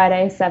through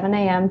Friday, 7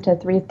 a.m. to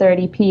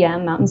 3:30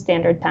 p.m. Mountain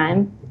Standard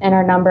Time. And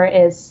our number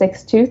is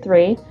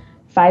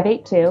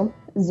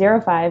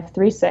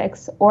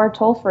 623-582-0536 or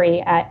toll free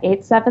at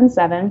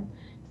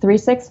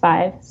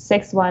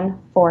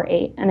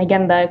 877-365-6148. And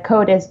again, the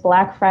code is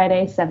Black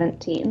Friday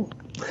 17.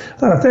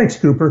 Thanks,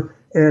 Cooper.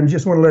 And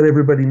just want to let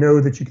everybody know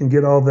that you can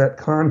get all that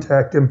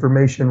contact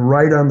information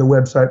right on the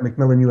website,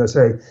 McMillan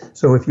USA.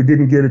 So if you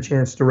didn't get a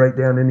chance to write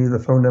down any of the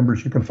phone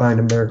numbers, you can find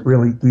them there.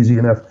 Really easy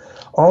enough.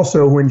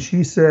 Also, when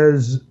she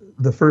says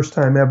the first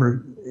time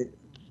ever,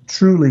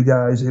 truly,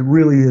 guys, it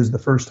really is the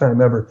first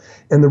time ever.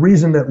 And the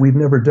reason that we've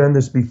never done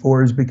this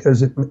before is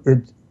because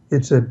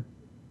it's a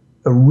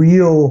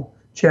real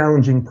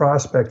challenging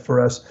prospect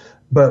for us.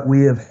 But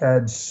we have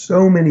had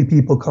so many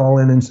people call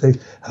in and say,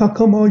 how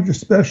come all your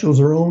specials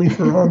are only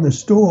for on the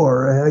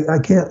store? I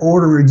can't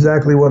order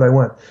exactly what I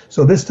want.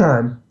 So this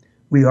time,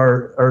 we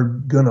are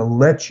going to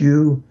let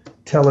you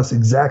tell us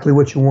exactly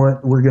what you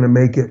want. We're going to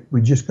make it.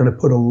 We're just going to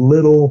put a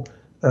little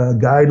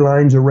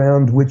guidelines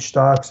around which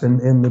stocks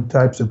and the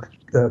types of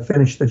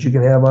finish that you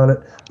can have on it.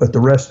 But the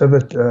rest of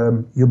it,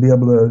 you'll be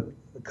able to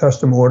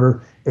custom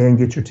order and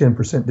get your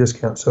 10%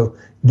 discount. So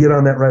get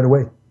on that right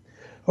away.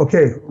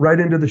 Okay, right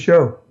into the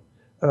show.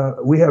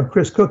 We have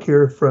Chris Cook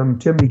here from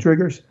Timney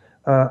Triggers.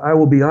 I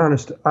will be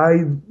honest,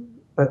 I've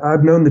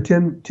known the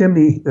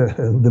Timney,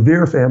 the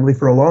Veer family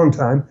for a long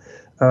time,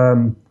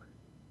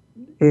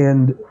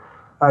 and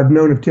I've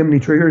known of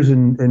Timney Triggers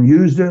and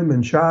used them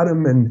and shot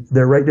them, and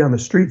they're right down the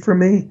street from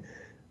me.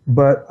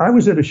 But I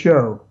was at a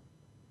show,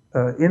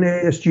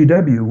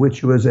 NASGW,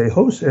 which was a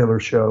wholesaler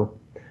show,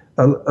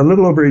 a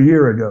little over a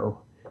year ago,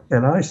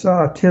 and I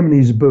saw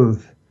Timney's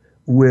booth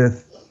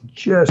with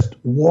just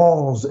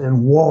walls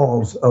and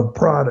walls of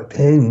product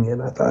hanging,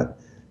 and I thought,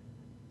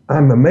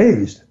 I'm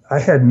amazed. I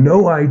had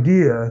no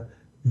idea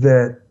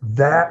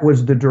that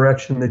was the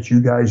direction that you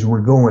guys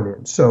were going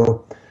in.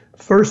 So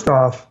first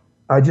off,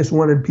 I just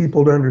wanted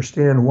people to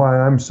understand why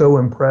I'm so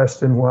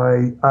impressed and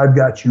why I've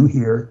got you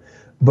here.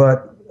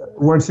 But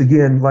once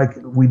again, like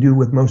we do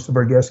with most of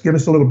our guests, give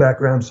us a little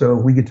background so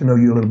we get to know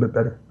you a little bit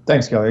better.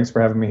 Thanks, Kelly. Thanks for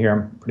having me here.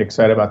 I'm pretty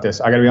excited about this.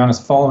 I got to be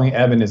honest, following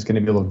Evan is going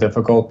to be a little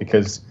difficult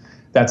because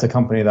that's a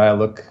company that I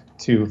look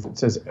to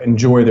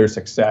enjoy their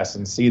success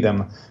and see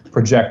them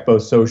project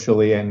both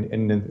socially and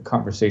in the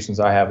conversations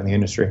I have in the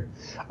industry.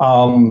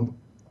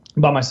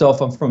 About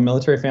myself, I'm from a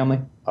military family.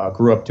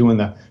 Grew up doing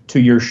the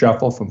 2-year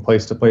shuffle from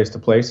place to place to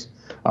place.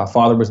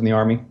 Father was in the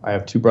Army. I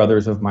have 2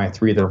 brothers of my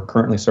 3 that are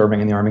currently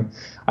serving in the Army.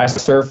 I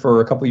served for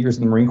a couple of years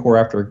in the Marine Corps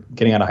after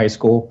getting out of high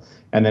school,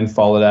 and then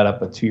followed that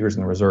up with 2 years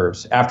in the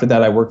reserves. After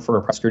that, I worked for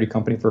a private security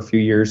company for a few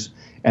years,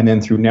 and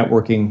then through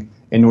networking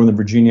in Northern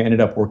Virginia, ended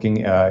up working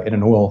in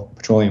an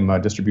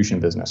petroleum distribution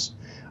business.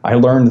 I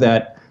learned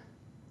that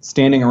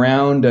standing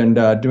around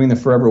and doing the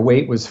forever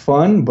wait was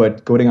fun,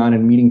 but going on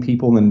and meeting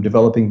people and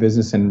developing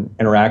business and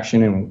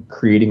interaction and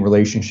creating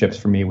relationships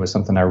for me was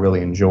something I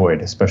really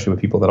enjoyed, especially with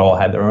people that all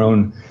had their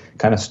own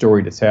kind of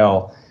story to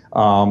tell.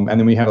 And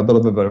then we have a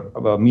little bit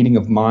of a meeting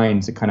of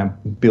minds that kind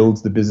of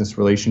builds the business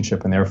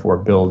relationship and therefore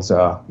builds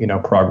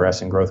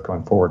progress and growth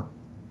going forward.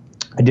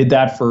 I did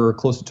that for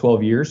close to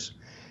 12 years.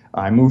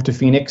 I moved to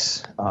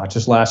Phoenix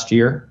just last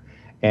year.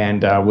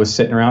 And was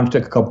sitting around,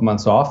 took a couple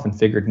months off, and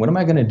figured, what am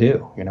I going to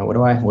do? What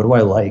do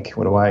I like?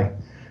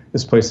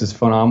 This place is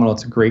phenomenal.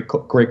 It's a great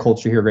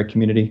culture here, great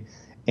community.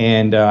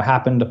 And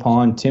happened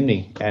upon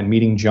Timney and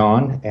meeting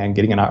John and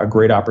getting a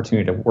great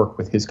opportunity to work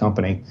with his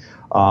company,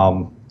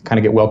 kind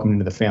of get welcomed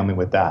into the family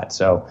with that.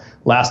 So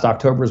last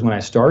October is when I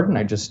started, and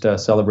I just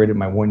celebrated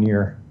my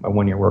 1-year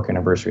work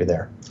anniversary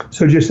there.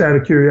 So just out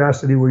of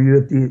curiosity, were you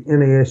at the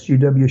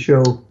NASGW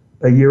show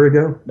a year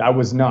ago? I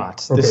was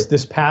not. Okay.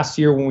 This past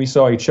year when we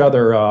saw each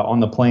other on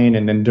the plane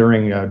and then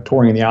during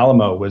touring in the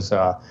Alamo was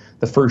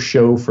the first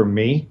show for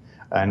me.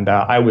 And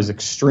I was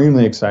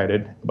extremely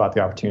excited about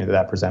the opportunity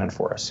that presented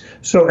for us.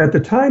 So at the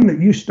time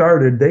that you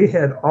started, they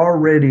had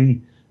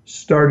already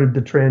started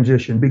the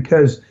transition,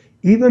 because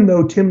even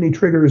though Timney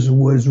Triggers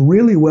was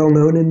really well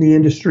known in the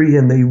industry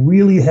and they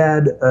really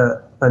had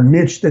a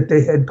niche that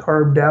they had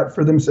carved out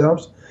for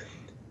themselves,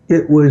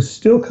 it was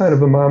still kind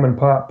of a mom and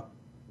pop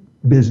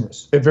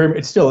business.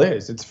 It still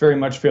is. It's very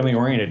much family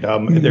oriented.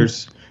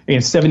 There's a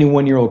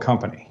 71-year-old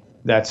company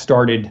that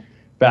started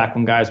back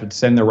when guys would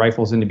send their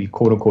rifles in to be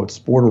quote unquote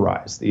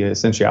sporterized, the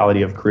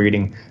essentiality of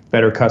creating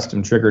better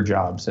custom trigger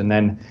jobs, and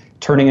then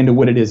turning into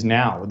what it is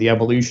now, the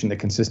evolution, the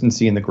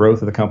consistency, and the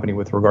growth of the company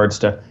with regards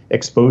to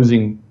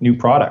exposing new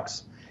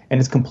products. And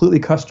it's completely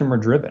customer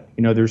driven.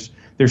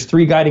 There's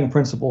 3 guiding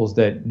principles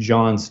that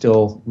John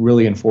still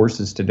really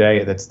enforces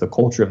today. That's the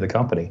culture of the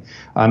company.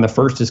 And the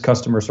first is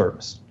customer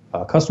service.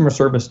 Customer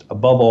service,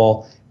 above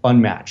all,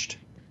 unmatched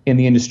in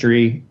the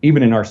industry,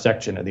 even in our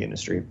section of the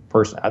industry.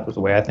 Personally, that was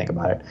the way I think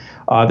about it.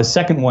 The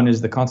second one is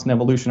the constant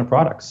evolution of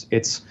products.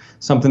 It's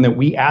something that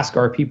we ask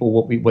our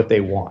people what they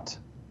want.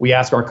 We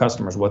ask our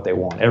customers what they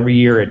want. Every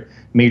year at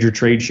major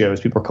trade shows,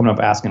 people are coming up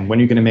asking, when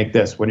are you going to make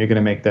this? When are you going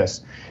to make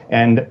this?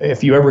 And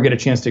if you ever get a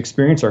chance to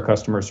experience our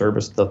customer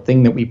service, the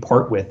thing that we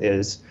part with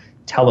is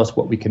tell us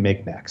what we can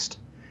make next,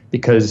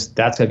 because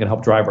that's going to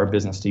help drive our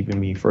business to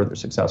even be further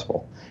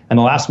successful. And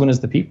the last one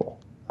is the people.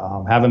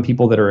 Having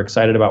people that are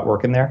excited about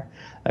working there,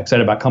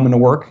 excited about coming to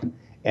work,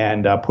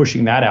 and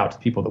pushing that out to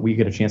people that we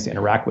get a chance to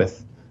interact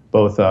with,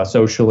 both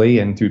socially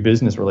and through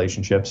business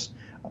relationships.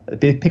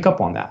 They pick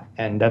up on that,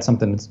 and that's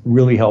something that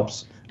really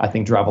helps, I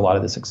think, drive a lot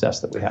of the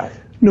success that we have.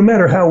 No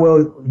matter how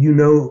well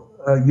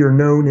you're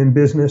known in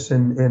business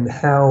and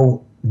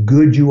how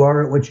good you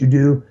are at what you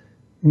do,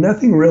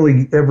 nothing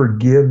really ever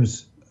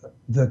gives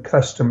the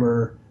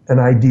customer an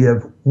idea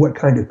of what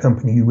kind of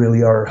company you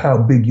really are, how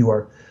big you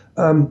are.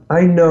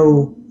 I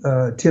know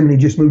Timney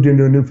just moved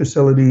into a new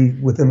facility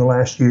within the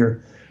last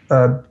year.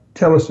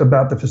 Tell us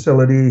about the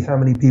facility, how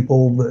many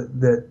people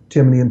that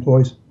Timney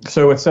employs.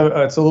 So it's a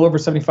little over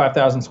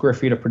 75,000 square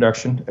feet of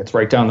production. It's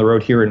right down the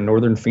road here in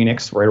northern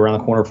Phoenix, right around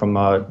the corner from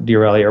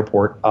Deer Valley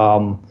Airport.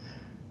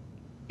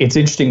 It's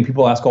interesting.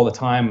 People ask all the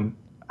time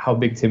how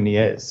big Timney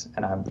is,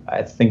 and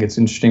I think it's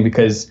interesting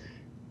because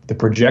the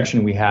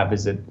projection we have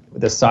is that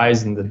the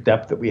size and the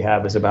depth that we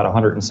have is about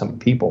 100 and some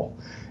people,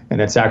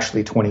 and it's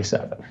actually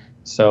 27.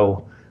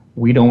 So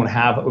we don't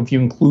have, if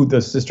you include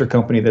the sister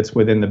company that's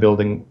within the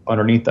building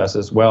underneath us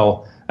as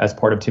well as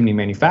part of Timney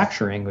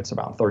Manufacturing, it's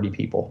about 30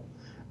 people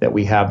that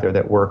we have there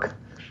that work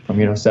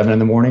from 7 in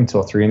the morning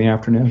till 3 in the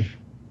afternoon.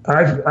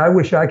 I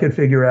wish I could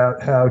figure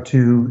out how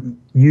to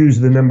use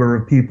the number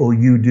of people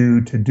you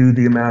do to do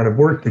the amount of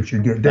work that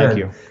you get done. Thank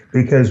you.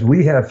 Because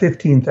we have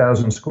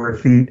 15,000 square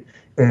feet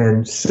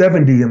and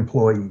 70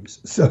 employees.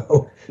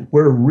 So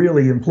we're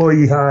really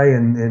employee high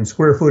and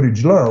square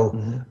footage low,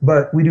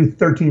 but we do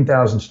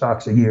 13,000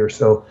 stocks a year.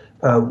 So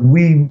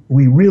we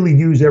really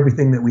use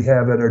everything that we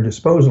have at our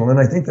disposal. And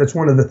I think that's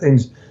one of the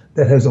things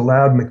that has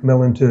allowed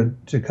McMillan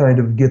to kind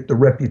of get the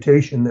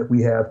reputation that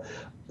we have.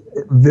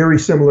 Very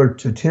similar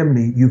to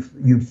Timney,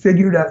 you've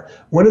figured out,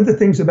 one of the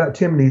things about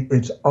Timney,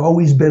 it's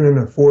always been an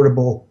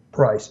affordable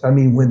price. I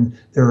mean, when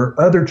there are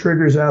other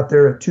triggers out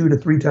there at 2 to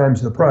 3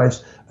 times the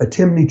price, a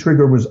Timney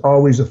trigger was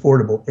always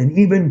affordable. And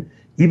even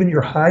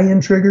your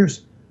high-end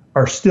triggers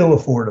are still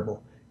affordable.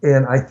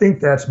 And I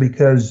think that's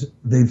because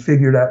they've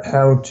figured out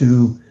how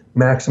to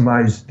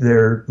maximize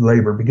their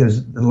labor,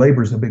 because the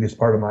labor is the biggest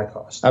part of my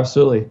cost.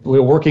 Absolutely.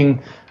 We're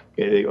working,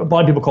 a lot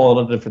of people call it a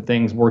lot of different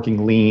things,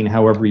 working lean,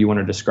 however you want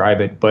to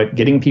describe it, but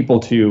getting people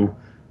to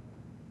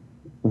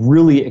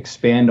really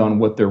expand on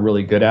what they're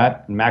really good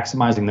at, and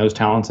maximizing those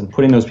talents and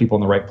putting those people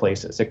in the right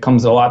places. It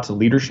comes a lot to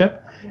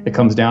leadership. It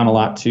comes down a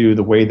lot to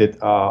the way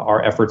that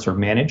our efforts are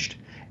managed.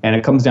 And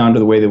it comes down to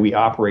the way that we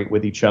operate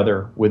with each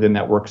other within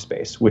that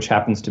workspace, which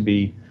happens to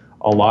be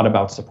a lot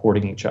about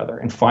supporting each other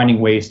and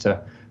finding ways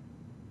to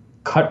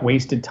cut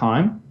wasted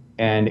time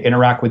and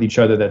interact with each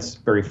other that's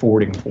very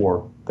forwarding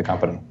for the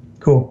company.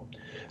 Cool.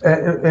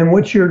 And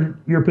what's your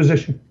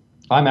position?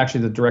 I'm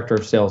actually the Director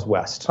of Sales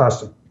West.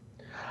 Awesome.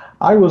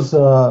 I was,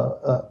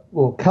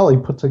 well, Kelly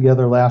put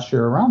together last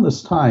year, around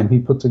this time, he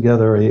put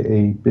together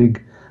a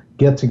big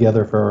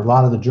get-together for a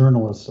lot of the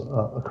journalists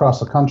across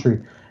the country.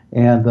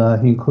 And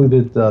he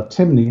included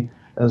Timney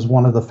as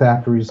one of the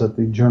factories that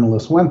the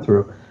journalists went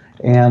through.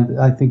 And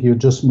I think you had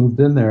just moved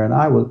in there, and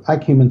I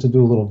came in to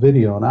do a little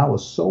video, and I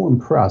was so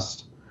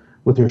impressed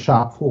with your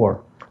shop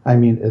floor. I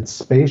mean, it's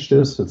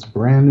spacious, it's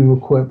brand new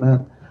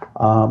equipment.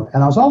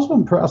 And I was also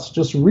impressed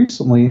just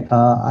recently,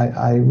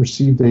 I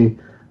received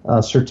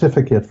a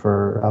certificate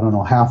for, I don't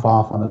know, half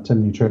off on a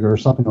Timney trigger or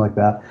something like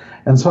that.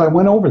 And so I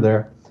went over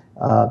there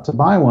to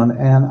buy one,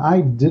 and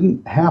I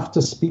didn't have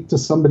to speak to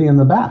somebody in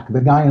the back.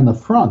 The guy in the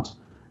front,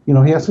 you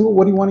know, he asked me, well,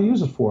 what do you want to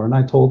use it for? And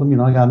I told him, you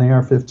know, I got an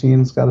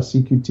AR-15, it's got a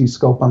CQT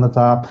scope on the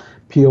top,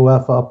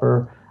 POF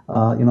upper,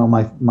 you know,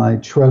 my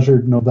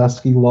treasured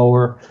Noveske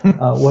lower.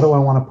 What do I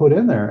want to put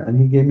in there? And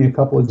he gave me a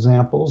couple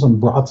examples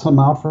and brought some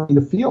out for me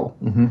to feel,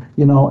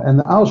 you know,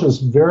 and I was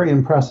just very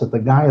impressed that the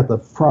guy at the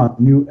front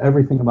knew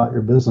everything about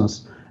your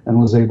business and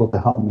was able to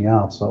help me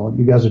out. So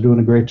you guys are doing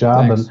a great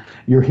job. Thanks. And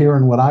you're here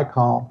in what I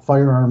call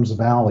Firearms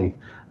Valley.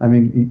 I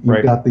mean,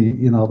 you've got the,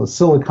 you know, the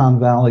Silicon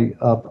Valley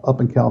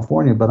up in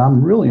California, but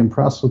I'm really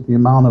impressed with the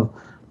amount of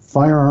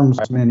firearms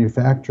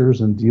manufacturers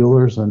and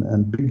dealers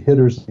and big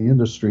hitters in the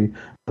industry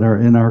that are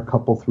in our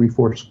couple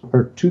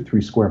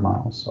 2-3 square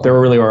miles. So. There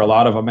really are a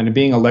lot of them. And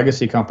being a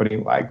legacy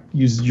company, I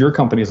use your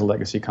company as a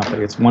legacy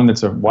company. It's one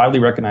that's a widely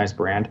recognized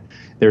brand.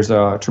 There's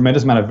a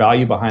tremendous amount of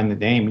value behind the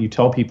name. You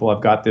tell people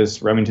I've got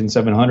this Remington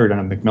 700 on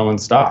a McMillan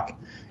stock.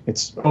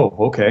 It's, oh,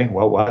 okay,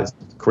 well, it's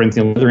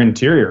Corinthian leather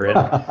interior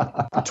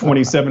and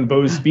 27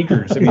 Bose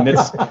speakers. I mean,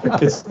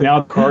 it's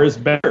now the car is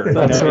better.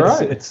 That's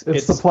right. It's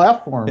the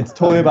platform. It's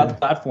totally about the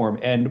platform.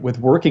 And with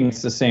working,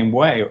 it's the same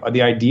way.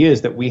 The idea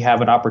is that we have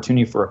an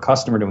opportunity for a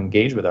customer to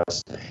engage with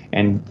us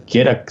and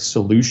get a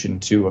solution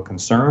to a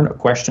concern, a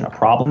question, a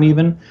problem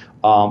even,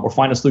 or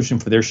find a solution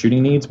for their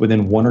shooting needs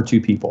within 1 or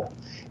 2 people.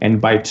 And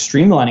by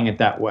streamlining it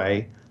that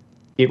way,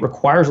 it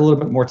requires a little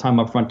bit more time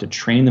up front to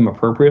train them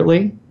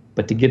appropriately.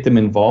 But to get them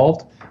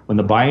involved, when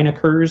the buy-in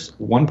occurs,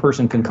 one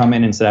person can come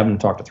in instead of having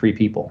to talk to 3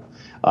 people.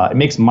 It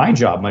makes my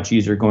job much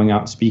easier going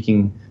out and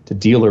speaking to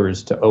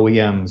dealers, to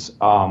OEMs,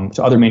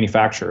 to other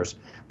manufacturers,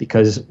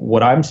 because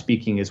what I'm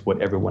speaking is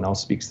what everyone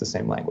else speaks the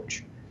same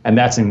language. And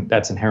that's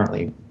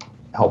inherently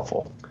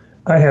helpful.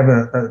 I have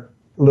a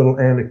little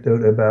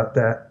anecdote about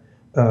that,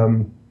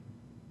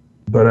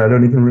 but I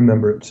don't even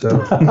remember it. So,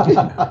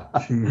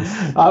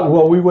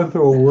 well, we went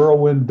through a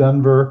whirlwind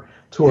Denver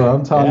tour.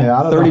 I'm telling you,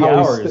 I don't 30 know how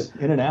hours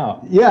in and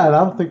out. Yeah, and I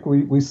don't think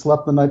we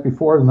slept the night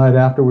before. The night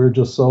after, we were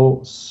just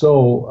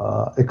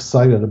so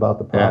excited about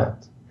the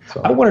product. Yeah.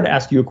 So. I wanted to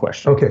ask you a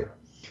question. Okay.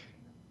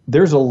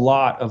 There's a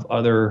lot of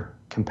other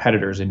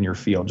competitors in your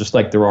field, just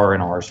like there are in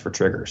ours for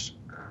triggers.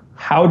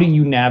 How do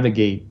you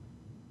navigate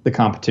the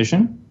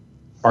competition?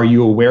 Are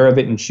you aware of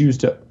it and choose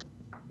to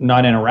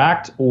not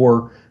interact,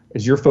 or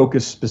is your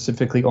focus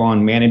specifically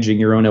on managing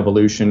your own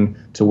evolution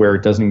to where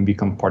it doesn't even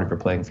become part of your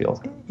playing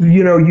field?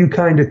 You know, you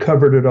kind of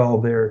covered it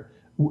all there.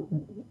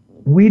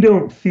 We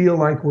don't feel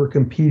like we're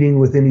competing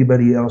with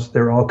anybody else.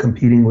 They're all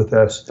competing with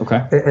us.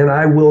 Okay. And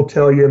I will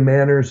tell you,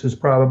 Manners is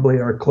probably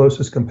our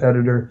closest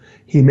competitor.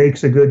 He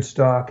makes a good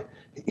stock.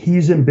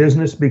 He's in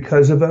business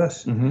because of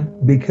us,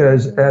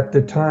 because at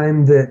the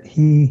time that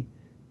he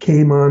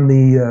came on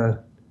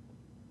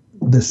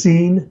the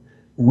scene,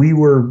 we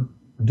were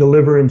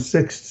delivering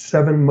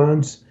 6-7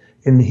 months,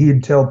 and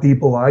he'd tell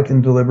people, I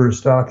can deliver a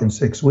stock in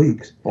 6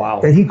 weeks.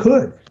 Wow. And he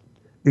could,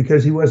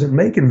 because he wasn't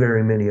making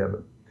very many of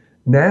them.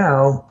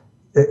 Now,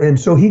 and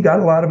so he got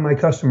a lot of my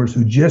customers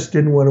who just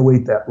didn't want to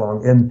wait that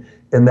long.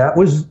 And that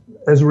was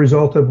as a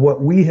result of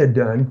what we had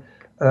done.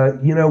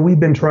 You know, we've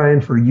been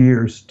trying for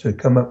years to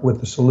come up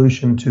with a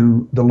solution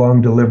to the long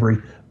delivery,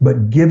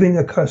 but giving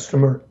a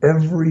customer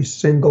every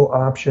single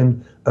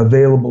option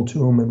available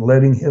to him and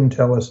letting him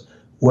tell us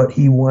what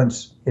he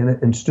wants in it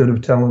instead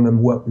of telling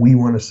them what we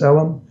want to sell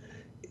him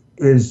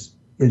is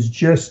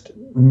just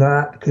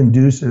not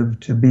conducive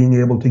to being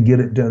able to get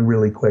it done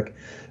really quick.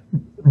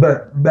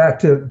 But back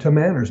to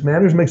Manners.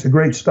 Manners makes a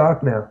great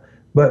stock now,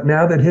 But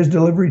now that his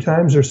delivery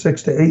times are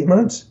 6 to 8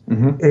 months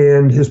Mm-hmm.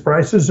 and his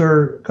prices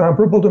are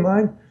comparable to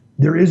mine,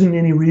 there isn't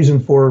any reason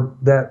for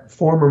that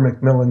former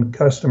McMillan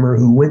customer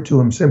who went to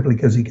him simply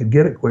because he could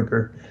get it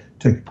quicker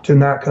to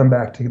not come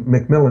back to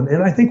McMillan.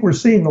 And I think we're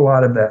seeing a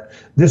lot of that.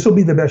 This will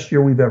be the best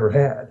year we've ever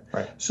had.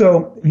 Right.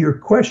 So your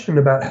question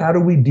about how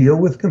do we deal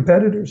with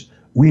competitors,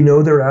 we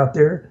know they're out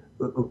there.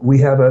 We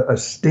have a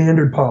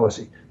standard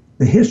policy.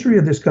 The history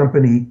of this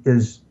company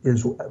is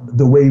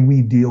the way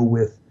we deal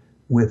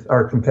with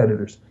our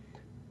competitors.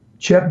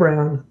 Chet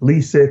Brown,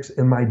 Lee Six,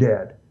 and my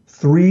dad.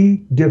 3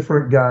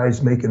 different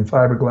guys making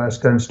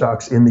fiberglass gun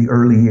stocks in the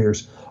early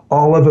years.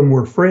 All of them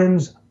were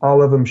friends.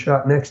 All of them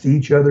shot next to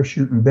each other,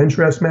 shooting bench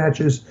rest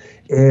matches.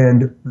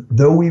 And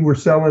though we were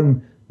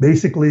selling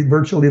basically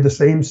virtually the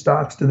same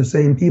stocks to the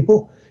same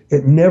people,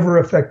 it never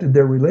affected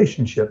their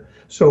relationship.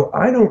 So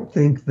I don't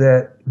think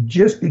that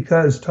just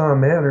because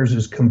Tom Manners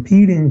is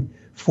competing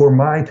for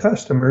my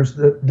customers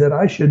that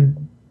I should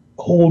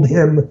hold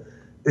him,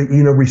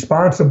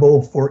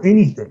 responsible for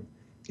anything.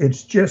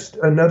 It's just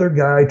another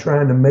guy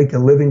trying to make a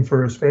living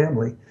for his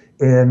family,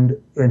 and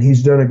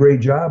he's done a great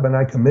job, and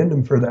I commend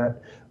him for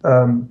that.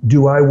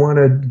 Do I want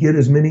to get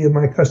as many of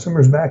my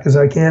customers back as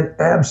I can?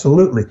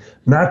 Absolutely.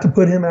 Not to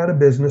put him out of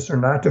business or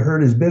not to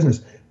hurt his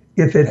business.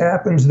 If it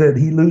happens that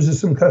he loses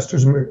some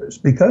customers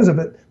because of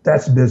it,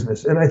 that's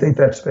business, and I think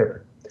that's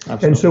fair.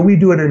 Absolutely. And so we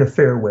do it in a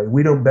fair way.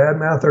 We don't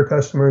badmouth our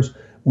customers.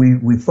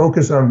 We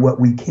focus on what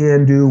we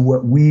can do,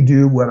 what we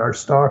do, what our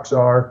stocks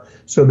are,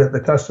 so that the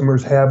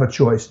customers have a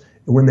choice.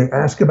 And when they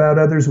ask about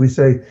others, we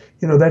say,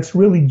 that's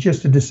really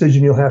just a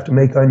decision you'll have to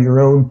make on your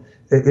own.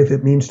 If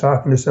it means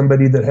talking to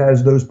somebody that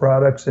has those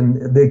products,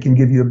 and they can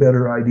give you a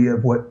better idea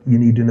of what you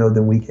need to know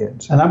than we can.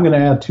 So. And I'm going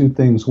to add 2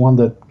 things. One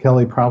that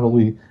Kelly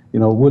probably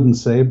wouldn't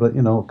say, but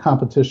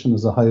competition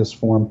is the highest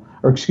form,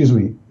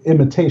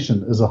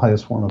 imitation is the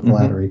highest form of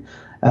flattery.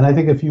 Mm-hmm. And I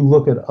think if you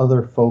look at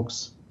other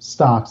folks'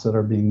 stocks that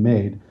are being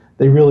made,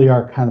 they really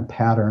are kind of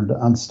patterned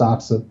on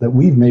stocks that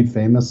we've made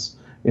famous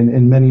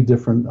in many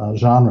different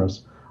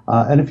genres.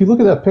 And if you look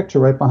at that picture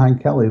right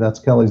behind Kelly, that's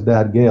Kelly's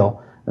dad,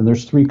 Gale, and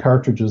there's 3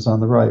 cartridges on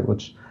the right,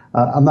 which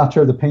I'm not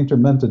sure the painter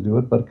meant to do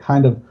it, but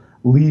kind of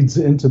leads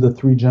into the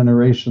 3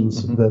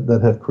 generations mm-hmm.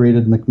 that have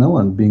created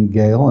McMillan, being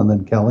Gale and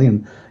then Kelly,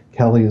 and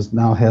Kelly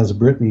now has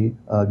Brittany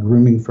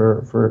grooming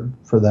for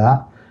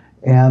that,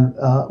 and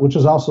which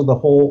is also the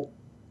whole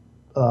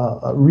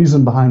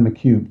reason behind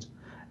McCubed.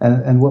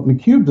 And what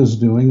McCubed is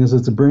doing is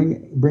it's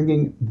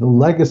bringing the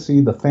legacy,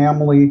 the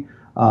family,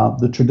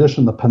 the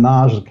tradition, the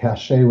panache, the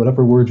cachet,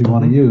 whatever word you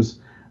want to use,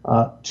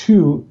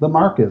 to the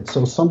market.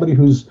 So somebody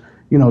who's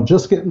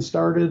just getting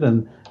started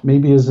and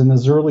maybe is in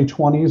his early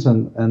 20s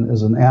and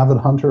is an avid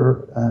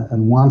hunter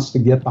and wants to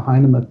get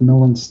behind a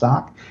McMillan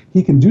stock,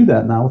 he can do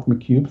that now with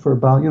McCubed for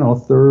about a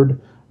third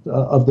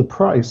of the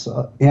price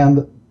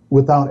and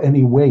without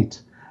any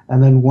wait.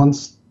 And then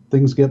once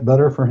things get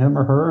better for him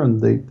or her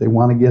and they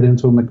want to get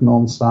into a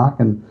McMillan stock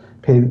and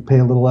pay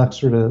a little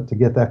extra to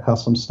get that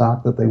custom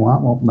stock that they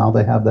want, well, now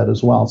they have that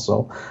as well.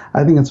 So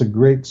I think it's a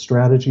great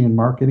strategy in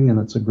marketing, and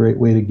it's a great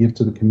way to give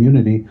to the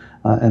community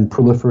and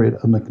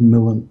proliferate a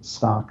McMillan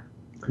stock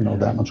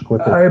that much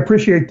quicker. I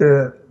appreciate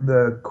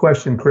the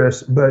question,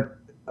 Chris, but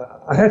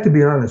I have to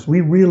be honest,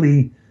 we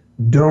really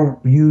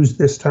don't use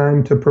this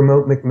time to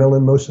promote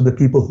McMillan. Most of the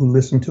people who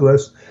listen to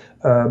us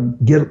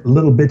get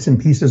little bits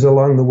and pieces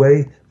along the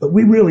way, but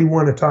we really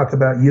want to talk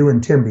about you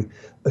and Timby.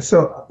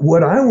 So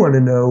what I want to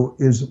know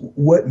is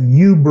what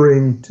you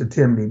bring to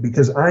Timby,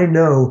 because I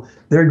know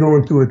they're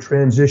going through a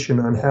transition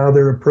on how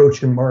they're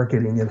approaching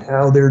marketing and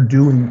how they're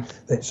doing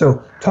things.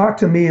 So talk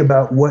to me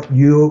about what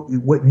you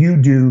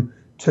do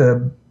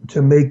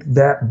to make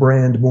that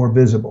brand more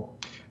visible.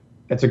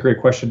 That's a great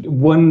question.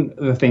 One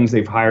of the things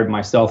they've hired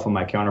myself and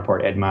my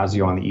counterpart, Ed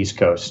Mazio, on the East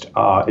Coast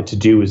to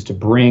do is to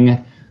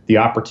bring the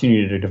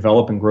opportunity to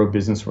develop and grow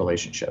business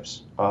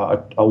relationships.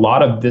 A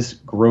lot of this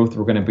growth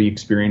we're going to be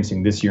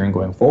experiencing this year and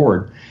going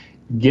forward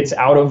gets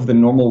out of the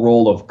normal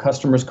role of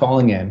customers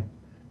calling in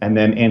and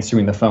then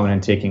answering the phone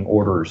and taking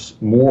orders,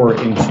 more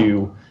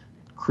into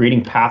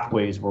creating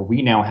pathways where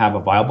we now have a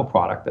viable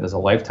product that has a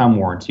lifetime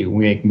warranty.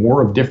 We make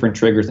more of different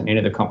triggers than any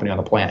other company on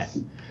the planet.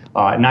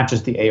 Not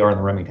just the AR and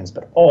the Remingtons,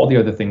 but all the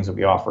other things that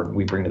we offer and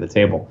we bring to the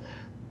table.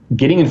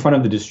 Getting in front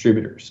of the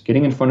distributors,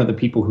 getting in front of the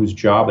people whose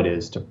job it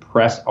is to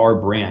press our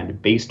brand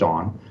based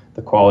on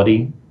the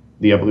quality,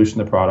 the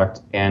evolution of the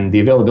product, and the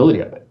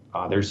availability of it.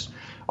 There's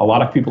a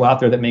lot of people out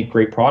there that make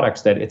great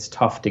products that it's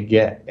tough to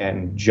get,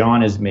 and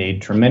John has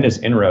made tremendous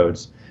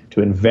inroads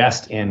to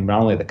invest in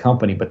not only the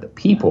company, but the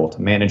people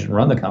to manage and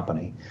run the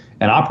company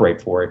and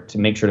operate for it to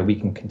make sure that we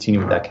can continue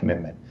with that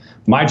commitment.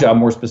 My job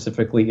more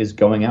specifically is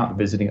going out and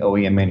visiting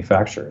OEM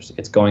manufacturers.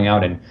 It's going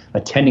out and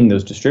attending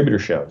those distributor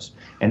shows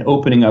and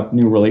opening up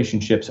new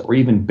relationships or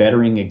even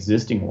bettering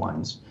existing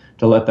ones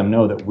to let them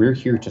know that we're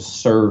here to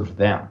serve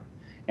them.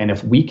 And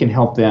if we can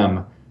help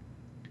them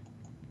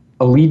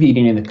alleviate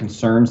any of the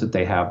concerns that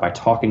they have by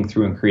talking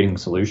through and creating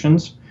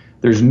solutions,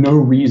 there's no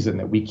reason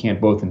that we can't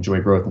both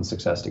enjoy growth and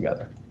success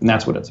together. And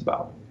that's what it's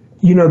about.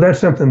 That's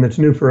something that's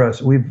new for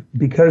us.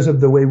 Because of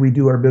the way we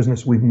do our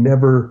business, we've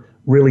never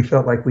really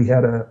felt like we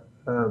had a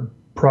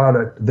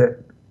product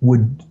that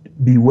would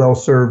be well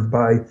served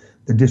by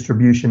the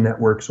distribution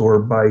networks or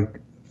by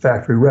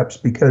factory reps,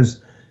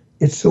 because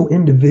it's so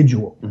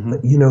individual.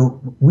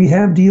 We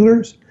have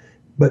dealers,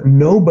 but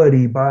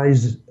nobody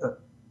buys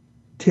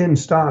 10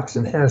 stocks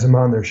and has them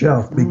on their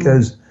shelf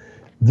because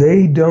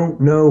they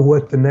don't know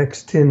what the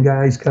next 10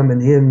 guys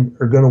coming in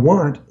are going to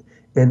want.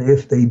 And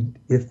if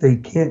they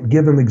can't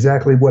give them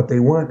exactly what they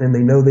want and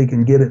they know they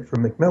can get it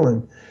from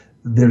McMillan,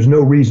 there's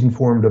no reason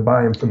for them to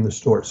buy them from the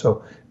store.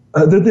 So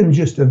other than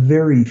just a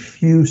very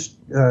few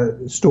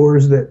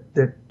stores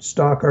that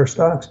stock our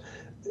stocks,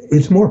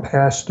 it's more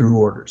pass-through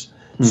orders.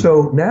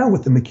 So now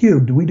with the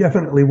McCube, we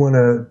definitely want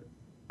to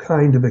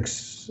kind of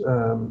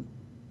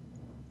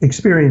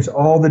experience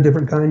all the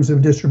different kinds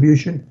of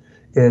distribution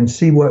and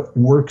see what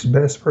works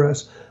best for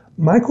us.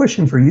 My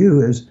question for you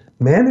is,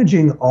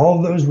 managing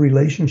all those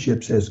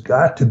relationships has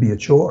got to be a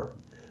chore.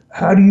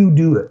 How do you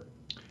do it?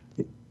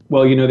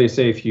 Well, they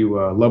say if you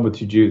love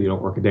what you do, you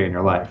don't work a day in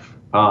your life.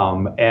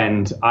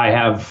 And I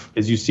have,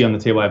 as you see on the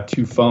table, I have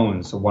 2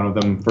 phones. So one of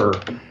them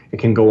it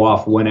can go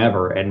off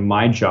whenever. And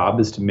my job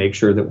is to make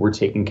sure that we're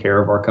taking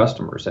care of our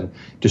customers. And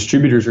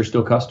distributors are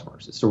still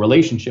customers. It's a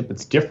relationship.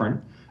 It's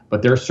different.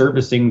 But they're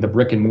servicing the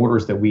brick and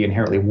mortars that we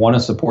inherently want to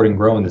support and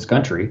grow in this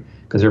country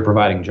because they're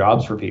providing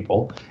jobs for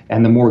people.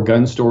 And the more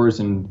gun stores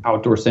and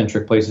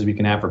outdoor-centric places we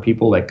can have for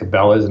people like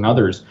Cabela's and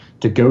others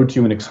to go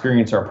to and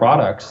experience our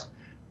products,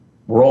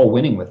 we're all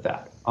winning with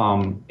that.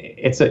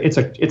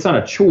 It's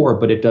not a chore,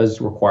 but it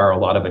does require a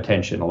lot of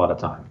attention, a lot of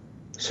time.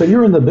 So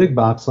you're in the big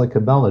box like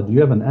Cabela. Do you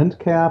have an end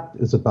cap?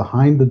 Is it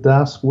behind the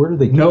desk? Where do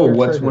they keep No, their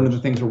one triggers? of the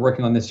things we're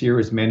working on this year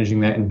is managing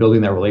that and building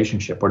that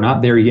relationship. We're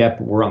not there yet,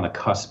 but we're on the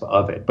cusp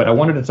of it. But I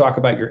wanted to talk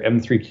about your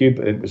M3 Cube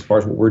as far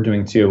as what we're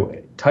doing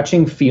too.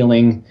 Touching,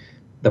 feeling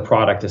the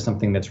product is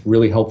something that's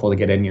really helpful to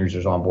get end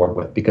users on board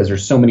with, because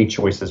there's so many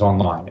choices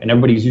online and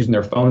everybody's using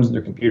their phones and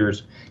their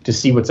computers to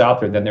see what's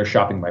out there. Then they're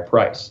shopping by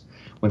price.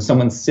 When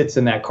someone sits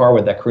in that car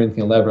with that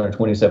Corinthian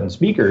 1127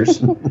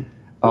 speakers,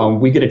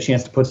 we get a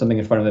chance to put something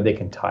in front of them that they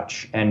can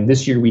touch. And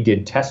this year we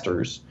did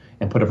testers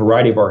and put a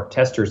variety of our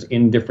testers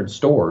in different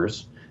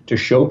stores to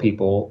show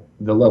people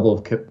the level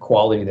of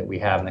quality that we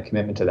have and the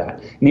commitment to that.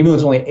 And even though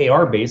it's only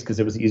AR-based, because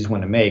it was the easiest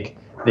one to make,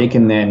 they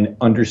can then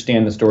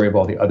understand the story of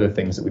all the other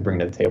things that we bring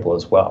to the table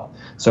as well.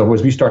 So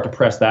as we start to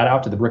press that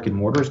out to the brick and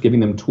mortars,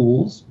 giving them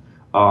tools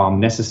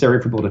necessary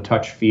for people to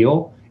touch,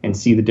 feel, and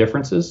see the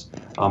differences,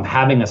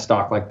 having a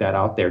stock like that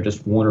out there,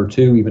 just 1 or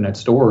 2, even at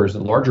stores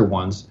and larger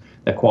ones,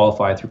 that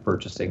qualify through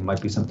purchasing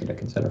might be something to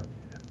consider.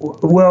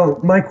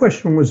 Well, my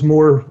question was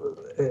more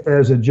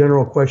as a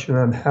general question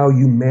on how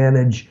you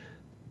manage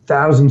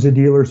thousands of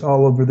dealers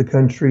all over the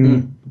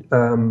country,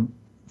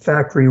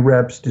 factory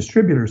reps,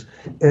 distributors.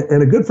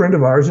 And a good friend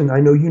of ours, and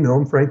I know you know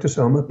him, Frank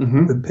DeSoma,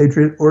 the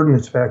Patriot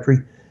Ordnance Factory,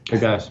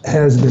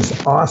 has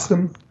this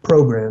awesome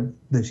program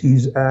that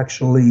he's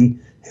actually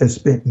has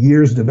spent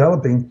years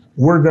developing.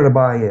 We're going to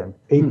buy in.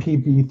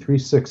 APB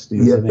 360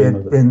 is the name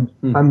of it. And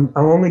I'm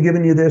only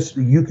giving you this.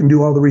 You can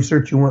do all the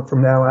research you want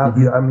from now out.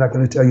 I'm not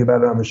going to tell you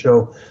about it on the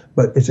show,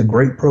 but it's a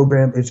great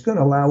program. It's going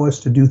to allow us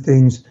to do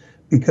things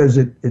because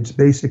it's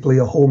basically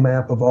a whole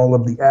map of all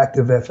of the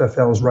active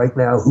FFLs right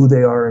now, who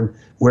they are and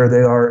where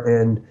they are,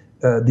 and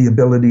the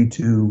ability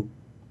to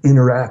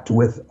interact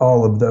with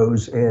all of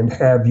those and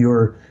have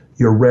your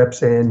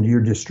reps and your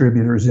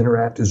distributors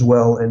interact as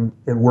well and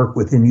work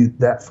within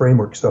that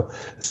framework. So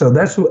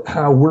that's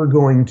how we're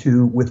going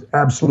to, with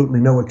absolutely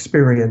no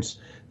experience,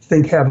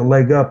 have a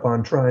leg up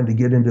on trying to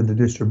get into the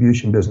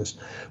distribution business.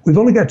 We've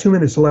only got 2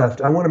 minutes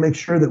left. I want to make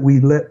sure that we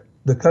let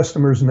the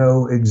customers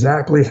know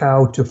exactly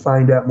how to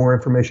find out more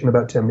information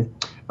about Timney.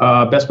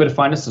 Best way to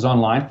find us is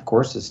online, of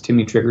course. It's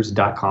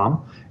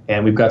timneytriggers.com.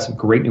 And we've got some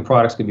great new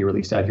products going to be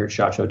released out here at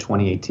SHOT Show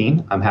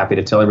 2018. I'm happy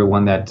to tell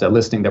everyone that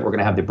listening that we're going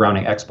to have the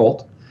Browning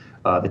X-Bolt,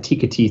 the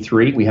Tikka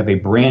T3. We have a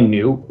brand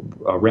new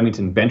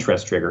Remington bench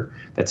rest trigger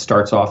that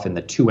starts off in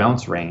the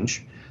 2-ounce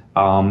range,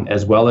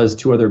 as well as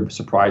 2 other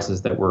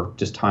surprises that we're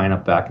just tying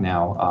up back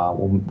now.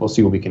 We'll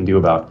see what we can do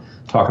about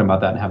talking about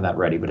that and have that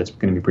ready, but it's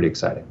going to be pretty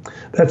exciting.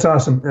 That's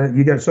awesome.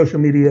 You got social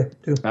media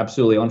too?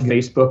 Absolutely. On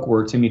Facebook,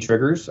 we're Timney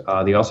Triggers.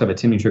 They also have a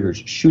Timney Triggers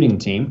shooting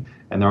team,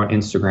 and they're on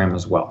Instagram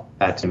as well,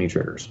 at Timney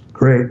Triggers.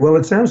 Great. Well,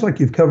 it sounds like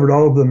you've covered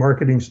all of the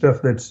marketing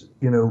stuff that's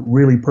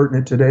really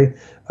pertinent today.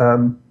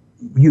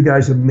 You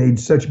guys have made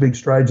such big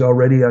strides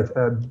already.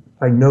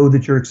 I know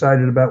that you're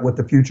excited about what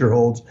the future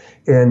holds,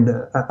 and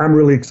I'm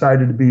really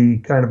excited to be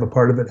kind of a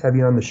part of it, have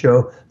you on the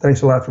show.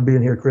 Thanks a lot for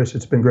being here, Chris.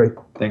 It's been great.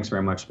 Thanks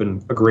very much. It's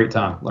been a great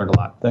time. Learned a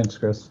lot. Thanks,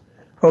 Chris.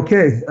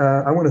 Okay,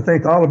 I want to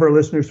thank all of our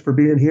listeners for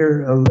being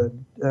here,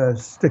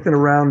 sticking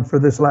around for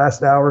this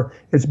last hour.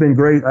 It's been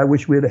great. I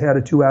wish we had had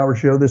a 2-hour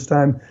show this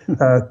time.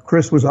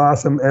 Chris was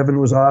awesome. Evan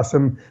was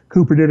awesome.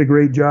 Cooper did a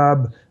great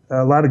job.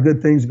 A lot of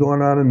good things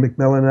going on in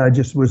McMillan, and I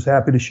just was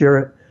happy to share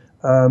it.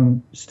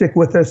 Stick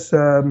with us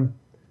through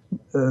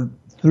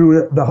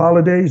the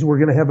holidays. We're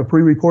going to have a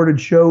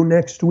pre-recorded show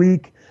next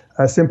week,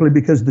 simply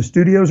because the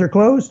studios are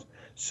closed.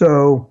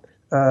 So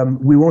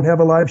we won't have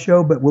a live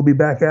show, but we'll be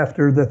back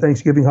after the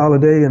Thanksgiving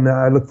holiday, and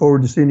I look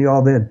forward to seeing you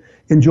all then.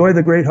 Enjoy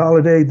the great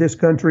holiday, this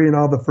country, and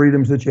all the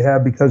freedoms that you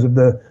have because of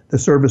the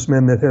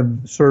servicemen that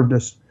have served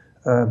us.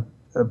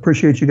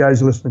 Appreciate you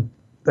guys listening.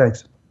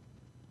 Thanks.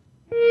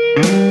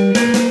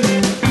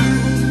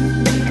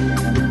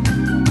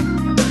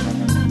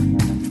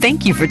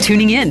 Thank you for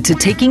tuning in to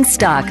Taking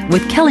Stock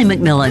with Kelly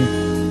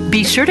McMillan.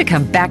 Be sure to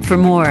come back for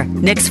more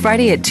next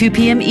Friday at 2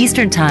 p.m.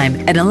 Eastern Time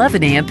and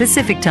 11 a.m.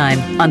 Pacific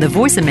Time on the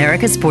Voice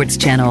America Sports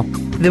Channel.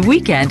 The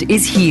weekend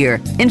is here.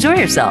 Enjoy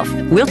yourself.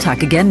 We'll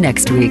talk again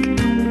next week.